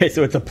 Okay,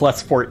 so it's a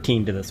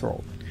 +14 to this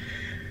roll.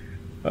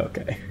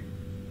 Okay.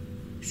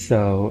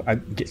 So,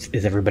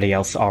 is everybody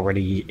else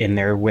already in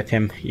there with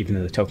him, even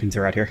though the tokens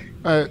are out here?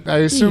 I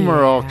assume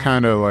we're all Yeah.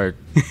 kind of like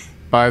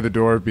by the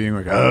door being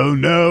like, oh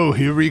no,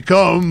 here he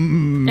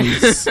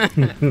comes.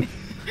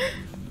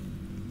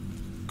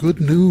 Good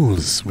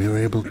news. We were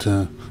able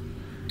to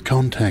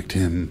contact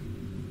him.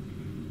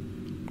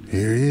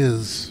 Here he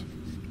is.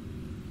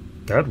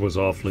 That was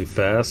awfully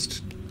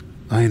fast.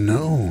 I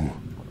know.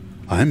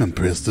 I'm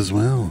impressed as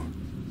well.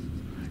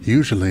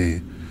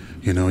 Usually,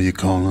 you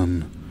call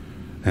him,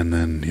 and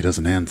then he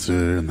doesn't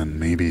answer, and then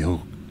maybe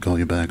he'll call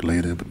you back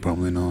later, but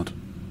probably not.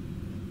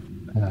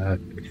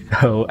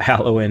 So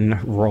Halloween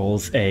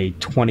rolls a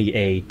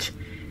 28,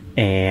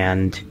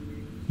 and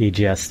he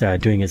just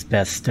doing his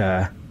best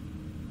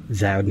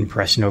Zoud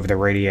impression over the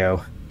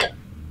radio.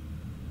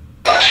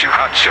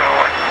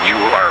 Shuhacho, you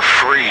are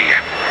free.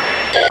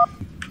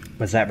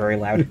 Was that very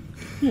loud?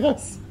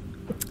 It's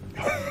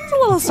a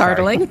little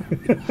startling.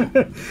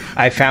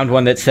 I found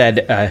one that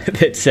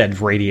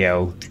said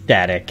radio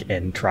static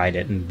and tried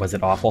it, and was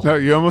it awful? No,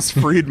 you almost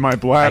freed my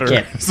bladder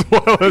can't. as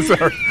well as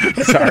our.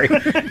 Sorry.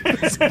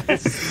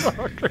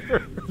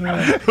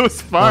 It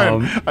was fine.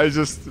 Um, I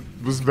just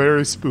was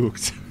very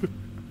spooked.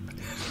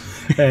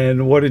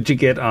 And what did you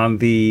get on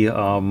the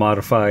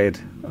modified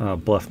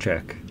bluff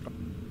check?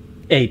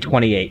 A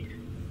 28.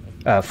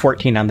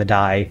 14 on the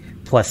die,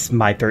 plus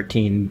my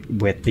 13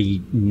 with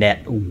the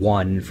net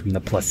 1 from the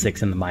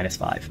 +6 and the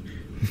 -5.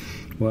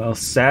 Well,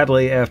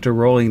 sadly, after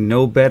rolling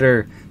no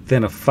better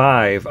than a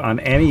 5 on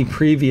any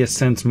previous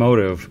sense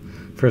motive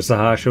for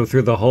Sahasho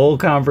through the whole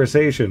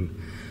conversation,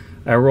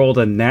 I rolled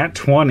a nat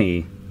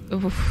 20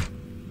 Oof.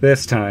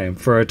 this time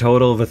for a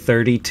total of a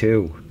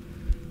 32.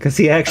 Because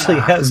he actually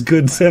has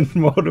good sense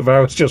motive. I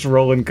was just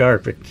rolling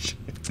garbage.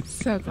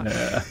 So funny.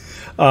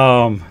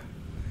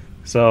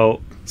 So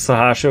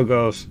Sahasho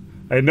goes,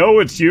 I know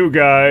it's you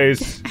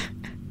guys.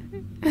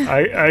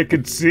 I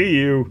could see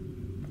you.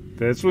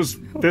 This was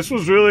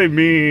really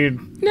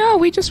mean. No,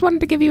 we just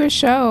wanted to give you a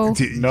show.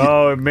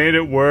 No, it made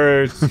it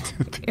worse.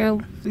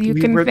 You We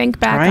can were think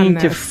back trying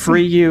on to this.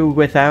 free you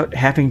without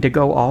having to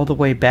go all the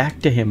way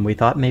back to him. We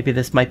thought maybe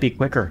this might be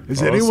quicker.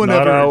 Has Well, it's anyone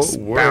not ever how it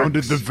expounded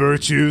works. the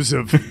virtues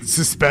of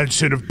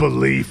suspension of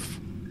belief?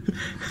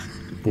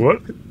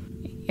 What?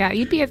 Yeah,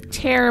 you'd be a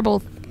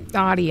terrible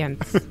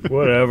audience.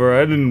 Whatever.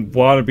 I didn't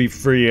want to be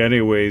free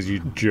anyways, you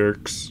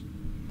jerks.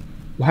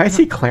 Why is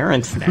he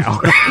Clarence now?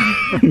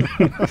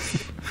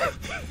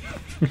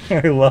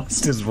 I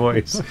lost his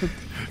voice.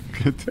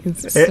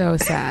 It's so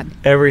sad.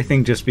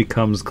 Everything just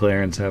becomes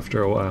Clarence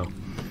after a while.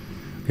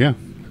 Yeah.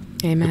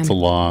 Amen. It's a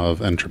law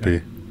of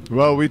entropy.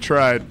 Well, we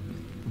tried.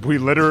 We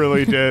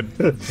literally did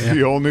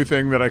the only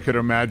thing that I could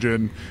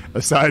imagine,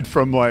 aside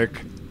from,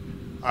 like,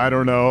 I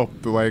don't know,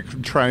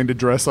 like trying to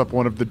dress up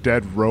one of the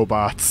dead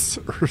robots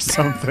or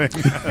something.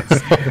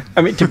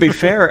 I mean, to be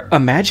fair,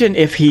 imagine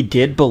if he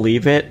did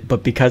believe it,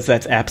 but because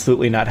that's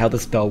absolutely not how the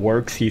spell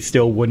works, he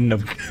still wouldn't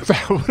have.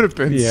 That would have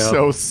been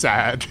so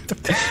sad.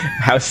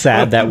 How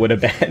sad that would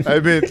have been. I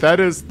mean,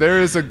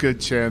 there is a good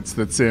chance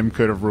that Sam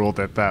could have ruled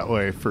it that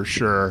way for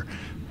sure.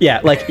 Yeah,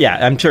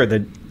 I'm sure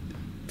that,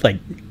 like,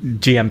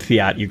 GM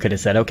Fiat, you could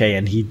have said, okay,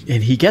 and he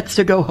gets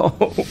to go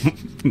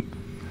home.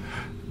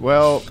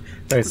 Well,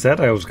 I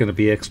said I was going to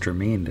be extra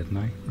mean, didn't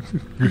I?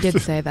 You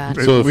did say that.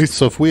 So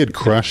if we had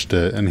crushed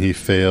it and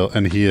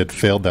he had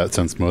failed that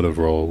sense motive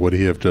roll, would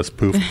he have just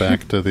poofed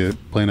back to the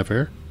plane of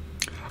air?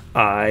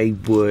 I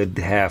would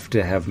have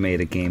to have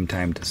made a game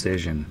time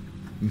decision.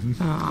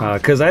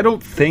 Because I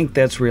don't think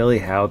that's really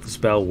how the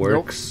spell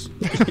works.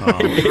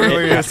 it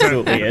really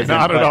Absolutely isn't.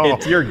 Not at all.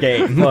 It's your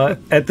game. But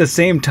at the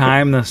same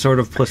time, the sort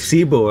of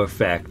placebo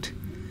effect,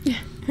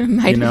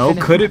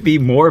 could it be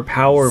more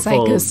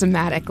powerful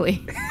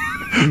psychosomatically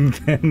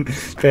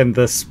than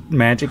the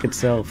magic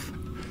itself?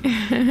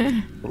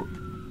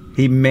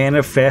 He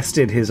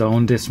manifested his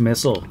own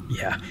dismissal.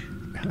 Yeah.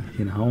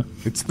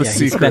 It's the He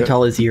secret. spent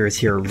all his years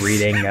here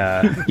reading.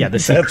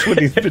 That's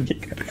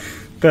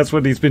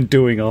what he's been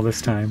doing all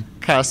this time.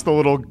 Cast a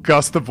little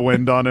gust of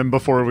wind on him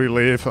before we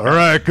leave. All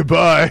right,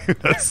 goodbye.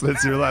 That's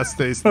your last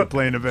taste of the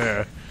plane of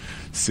air.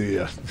 See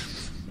ya.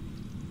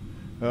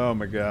 Oh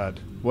my god.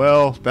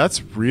 Well,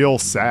 that's real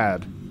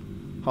sad.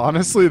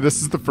 Honestly,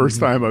 this is the first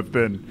time I've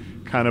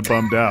been kind of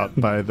bummed out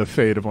by the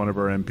fate of one of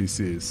our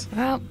NPCs.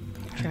 Well,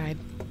 tried.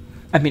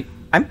 I mean,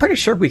 I'm pretty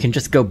sure we can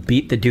just go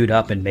beat the dude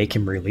up and make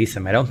him release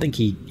him. I don't think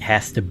he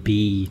has to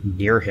be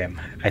near him.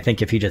 I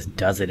think if he just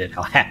does it,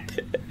 it'll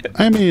happen.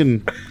 I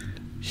mean,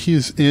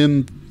 he's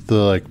in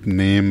the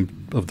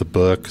name of the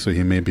book, so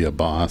he may be a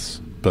boss.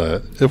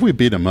 But if we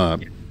beat him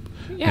up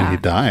and he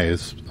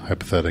dies,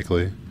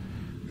 hypothetically,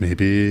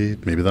 maybe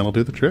that'll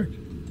do the trick.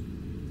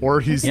 Or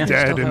he's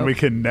dead and hope. we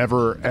can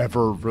never,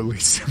 ever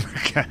release him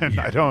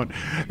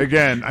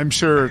again. I'm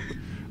sure...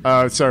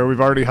 sorry,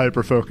 we've already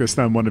hyper-focused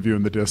on one of you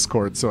in the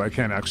Discord, so I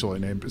can't actually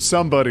name... But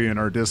somebody in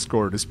our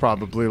Discord is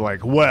probably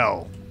like,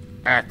 well,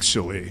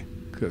 actually,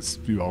 because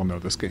you all know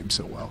this game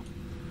so well.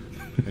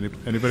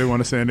 Anybody want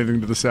to say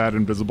anything to the sad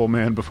invisible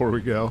man before we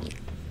go?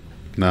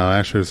 No,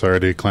 Asher's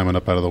already climbing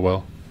up out of the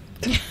well.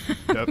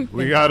 Yep,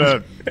 we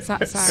gotta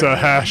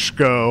Sahash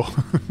go.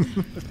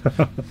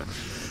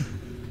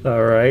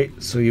 All right,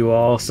 so you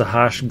all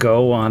Sahash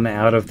go on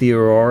out of the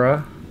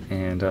Aurora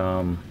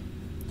and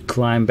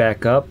climb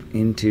back up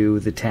into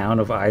the town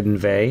of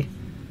Idenvay,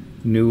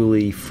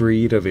 newly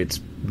freed of its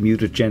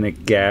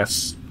mutagenic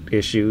gas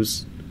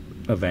issues,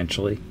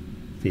 eventually,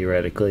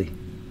 theoretically.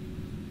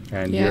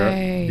 And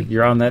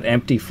you're on that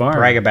empty farm.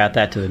 Brag about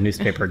that to the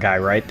newspaper guy,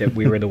 right? That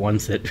we were the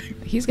ones that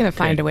He's going to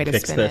find a way to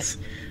fix spin this.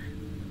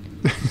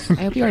 it.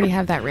 I hope you already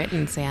have that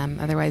written, Sam.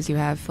 Otherwise, you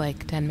have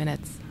like 10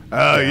 minutes.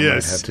 I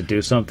Yes. have to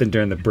do something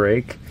during the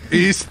break.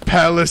 East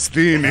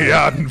Palestine,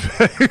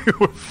 Idenvay.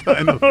 We're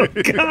finally...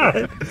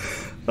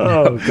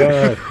 Oh,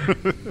 God.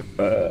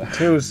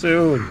 Too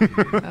soon.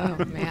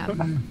 Oh,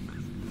 man.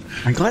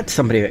 I'm glad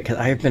somebody, because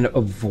I have been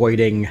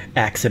avoiding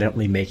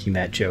accidentally making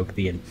that joke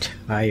the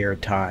entire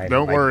time.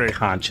 Don't worry.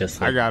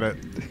 Consciously. I got it.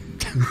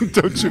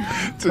 Don't you?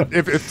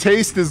 If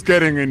taste is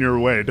getting in your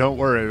way, don't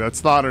worry.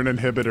 That's not an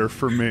inhibitor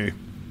for me.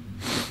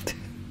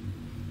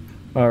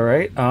 All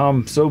right.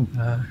 So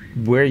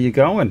where are you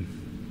going?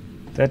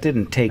 That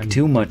didn't take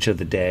too much of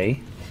the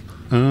day.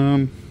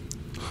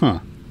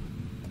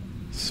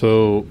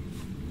 So,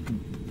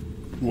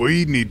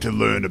 We need to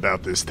learn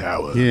about this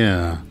tower.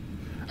 yeah.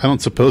 I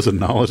don't suppose a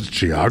knowledge of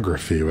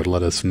geography would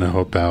let us know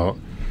about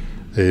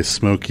a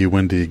smoky,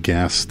 windy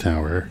gas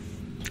tower.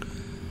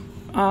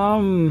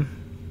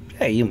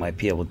 Yeah, you might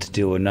be able to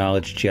do a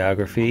knowledge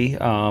geography.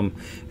 I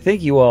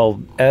think you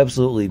all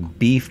absolutely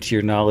beefed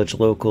your knowledge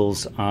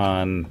locals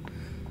on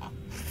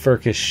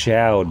Furcus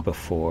Shoud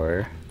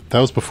before. That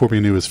was before we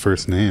knew his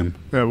first name.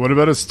 Yeah. What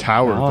about his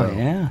tower, Oh, though?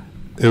 yeah.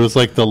 It was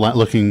like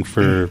looking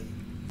for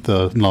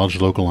the knowledge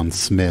local on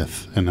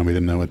Smith, and then we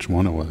didn't know which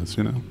one it was,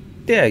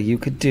 Yeah, you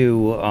could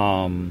do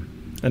a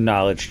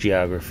knowledge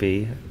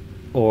geography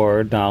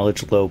or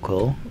knowledge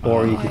local,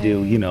 or you could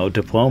do,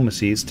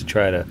 diplomacies to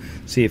try to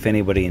see if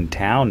anybody in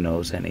town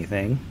knows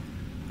anything.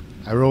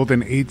 I rolled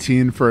an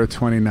 18 for a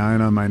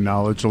 29 on my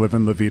knowledge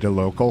living La Vida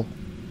local.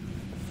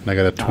 And I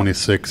got a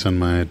 26 on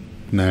my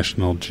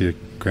National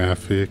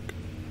Geographic.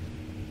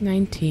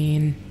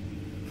 19.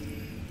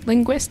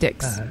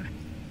 Linguistics.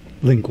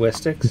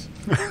 Linguistics?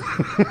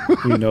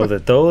 You know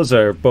that those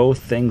are both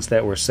things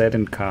that were said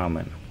in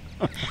common.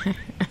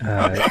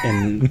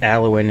 And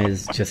Alwyn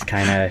is just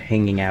kind of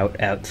hanging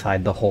out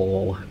outside the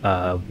hole,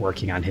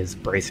 working on his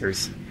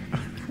bracers.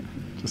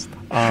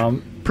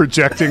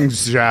 Projecting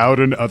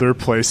Zhoud in other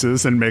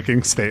places and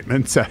making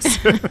statements as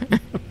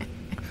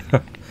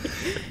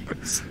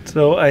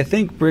So I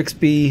think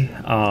Brixby,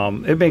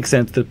 it makes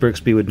sense that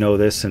Brixby would know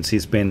this since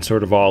he's been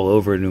sort of all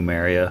over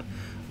Numeria.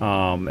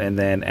 And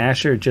then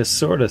Asher just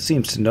sort of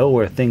seems to know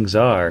where things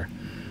are.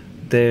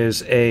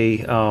 There's a,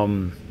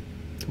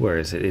 where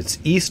is it? It's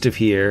east of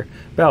here,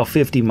 about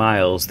 50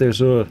 miles.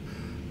 There's a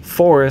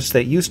forest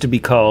that used to be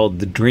called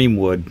the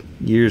Dreamwood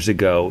years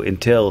ago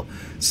until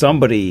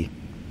somebody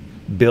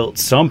built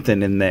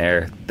something in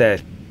there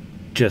that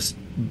just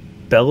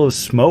bellows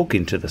smoke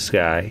into the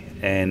sky,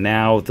 and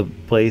now the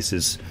place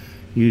is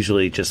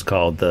usually just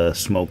called the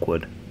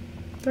Smokewood.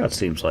 That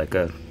seems like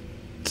a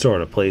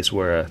sort of place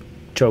where a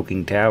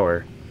choking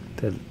tower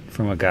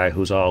from a guy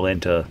who's all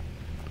into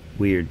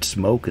weird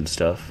smoke and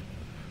stuff.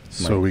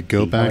 So we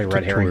go back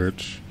to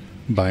Torch,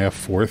 buy a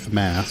fourth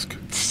mask,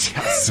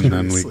 and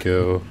then we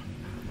go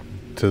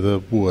to the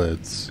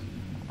woods.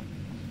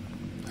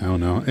 I don't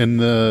know. And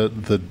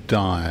the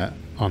dot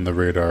on the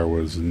radar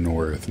was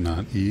north,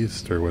 not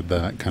east, or would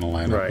that kind of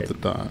line up with the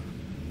dot?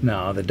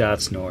 No, the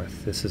dot's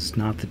north. This is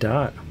not the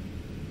dot.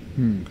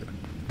 Okay.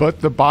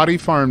 But the body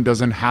farm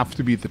doesn't have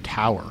to be the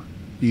tower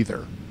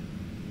either,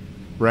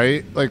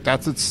 right? Like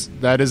that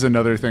is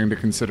another thing to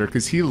consider,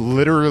 because he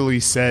literally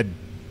said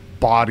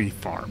body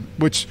farm,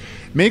 which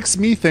makes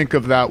me think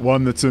of that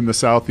one that's in the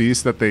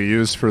southeast that they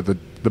use for the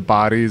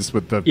bodies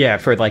with the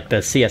for like the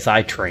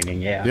CSI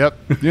training. Yep,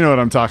 you know what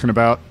I'm talking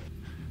about,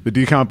 the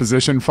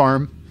decomposition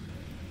farm.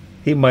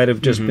 He might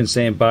have just been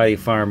saying body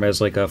farm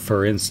as like a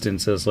for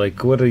instance, as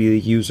like, what do you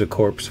use a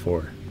corpse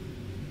for?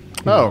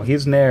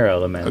 He's an air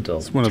elemental.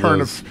 It's one of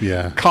those,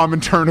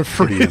 common turn of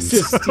phrase.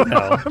 Just,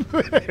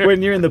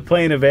 when you're in the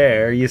plane of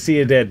air, you see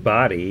a dead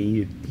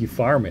body, you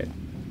farm it.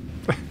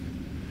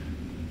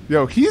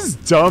 Yo, he's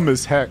dumb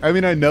as heck. I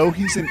mean, I know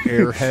he's an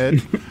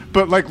airhead,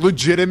 but like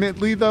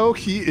legitimately though,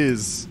 he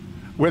is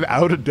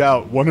without a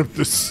doubt one of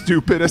the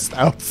stupidest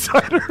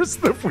outsiders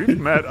that we've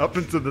met up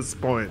until this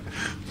point.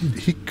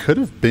 He could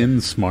have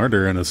been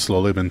smarter and has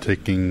slowly been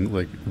taking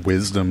like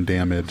wisdom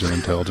damage and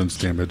intelligence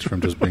damage from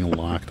just being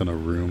locked in a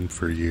room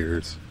for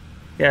years.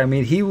 Yeah, I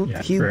mean,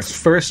 his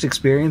first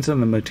experience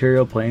on the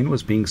material plane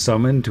was being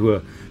summoned to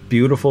a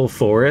beautiful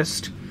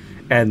forest,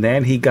 and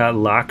then he got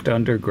locked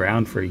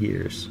underground for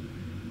years.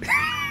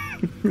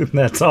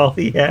 That's all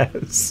he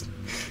has.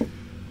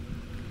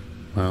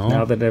 Well,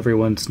 now that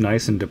everyone's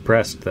nice and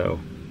depressed, though,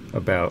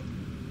 about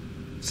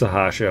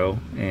Sahasho,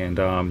 and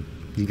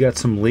you got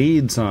some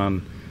leads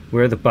on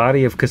where the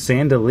body of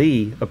Cassandra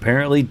Lee,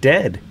 apparently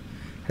dead,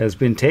 has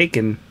been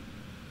taken.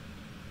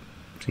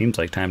 Seems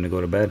like time to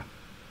go to bed.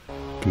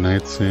 Good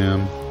night,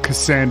 Sam.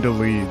 Cassandra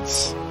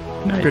leads.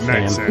 Good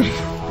night, Sam.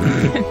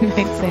 Good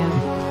night, Sam.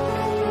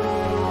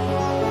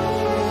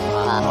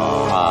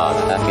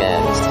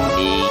 Against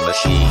the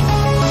machine.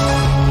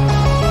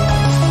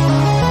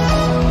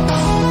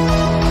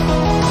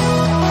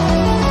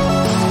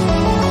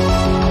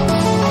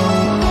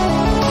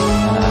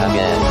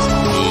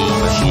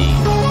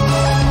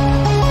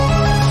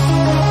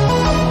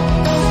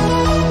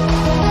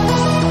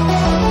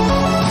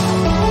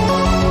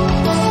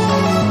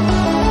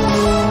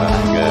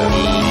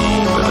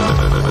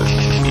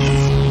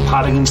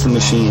 Pot Against the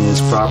Machine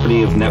is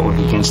property of Network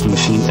Against the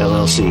Machine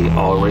LLC,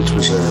 all rights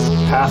reserved.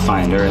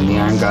 Pathfinder and the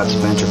Iron Gods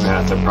Adventure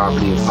Path are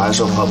property of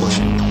Paizo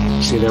Publishing.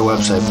 See their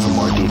website for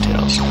more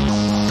details.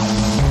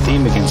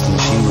 Theme Against the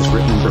Machine was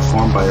written and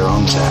performed by our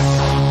own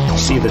Zach.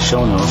 See the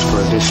show notes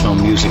for additional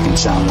music and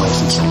sound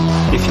licensing.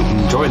 If you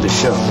enjoyed the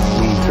show,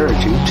 we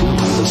encourage you to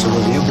leave us a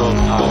review.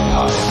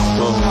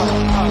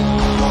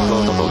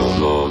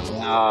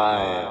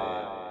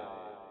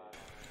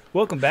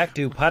 Welcome back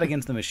to Pot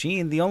Against the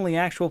Machine, the only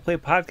actual play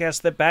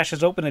podcast that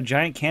bashes open a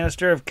giant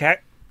canister of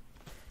cats.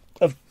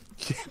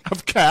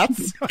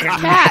 Cats. A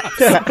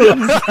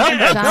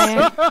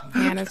giant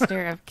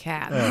canister of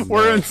cats. Oh,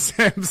 we're in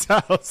Sam's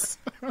house.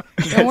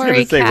 Don't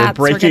worry, cats.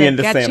 We're going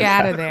to get you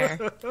out of there.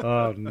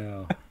 Oh,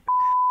 no.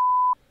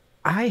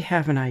 I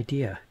have an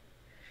idea.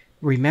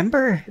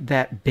 Remember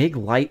that big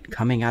light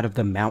coming out of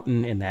the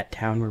mountain in that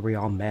town where we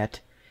all met?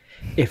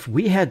 If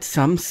we had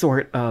some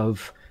sort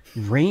of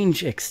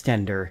range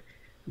extender,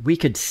 we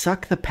could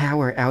suck the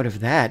power out of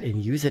that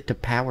and use it to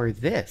power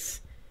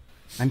this.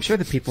 I'm sure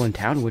the people in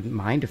town wouldn't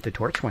mind if the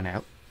torch went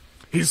out.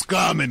 He's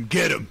coming,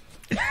 get him.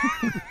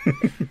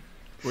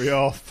 we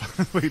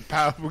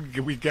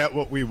get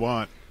what we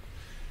want,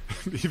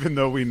 even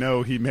though we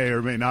know he may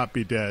or may not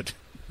be dead.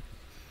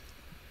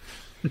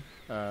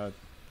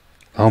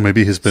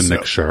 Maybe he's been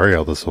Nick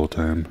Shariel this whole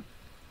time.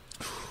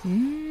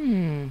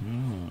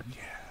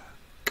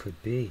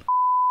 Could be.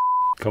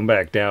 Come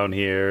back down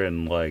here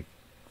and like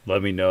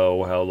let me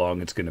know how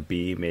long it's gonna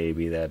be.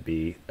 Maybe that'd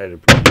be.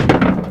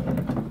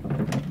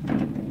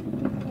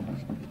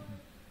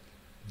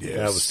 Yes.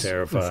 That was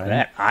terrifying.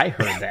 That I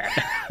heard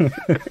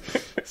that.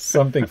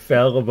 Something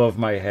fell above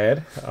my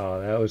head. Oh,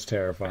 that was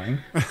terrifying.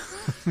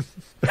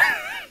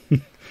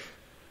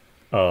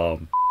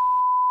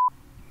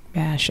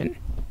 Bashin'.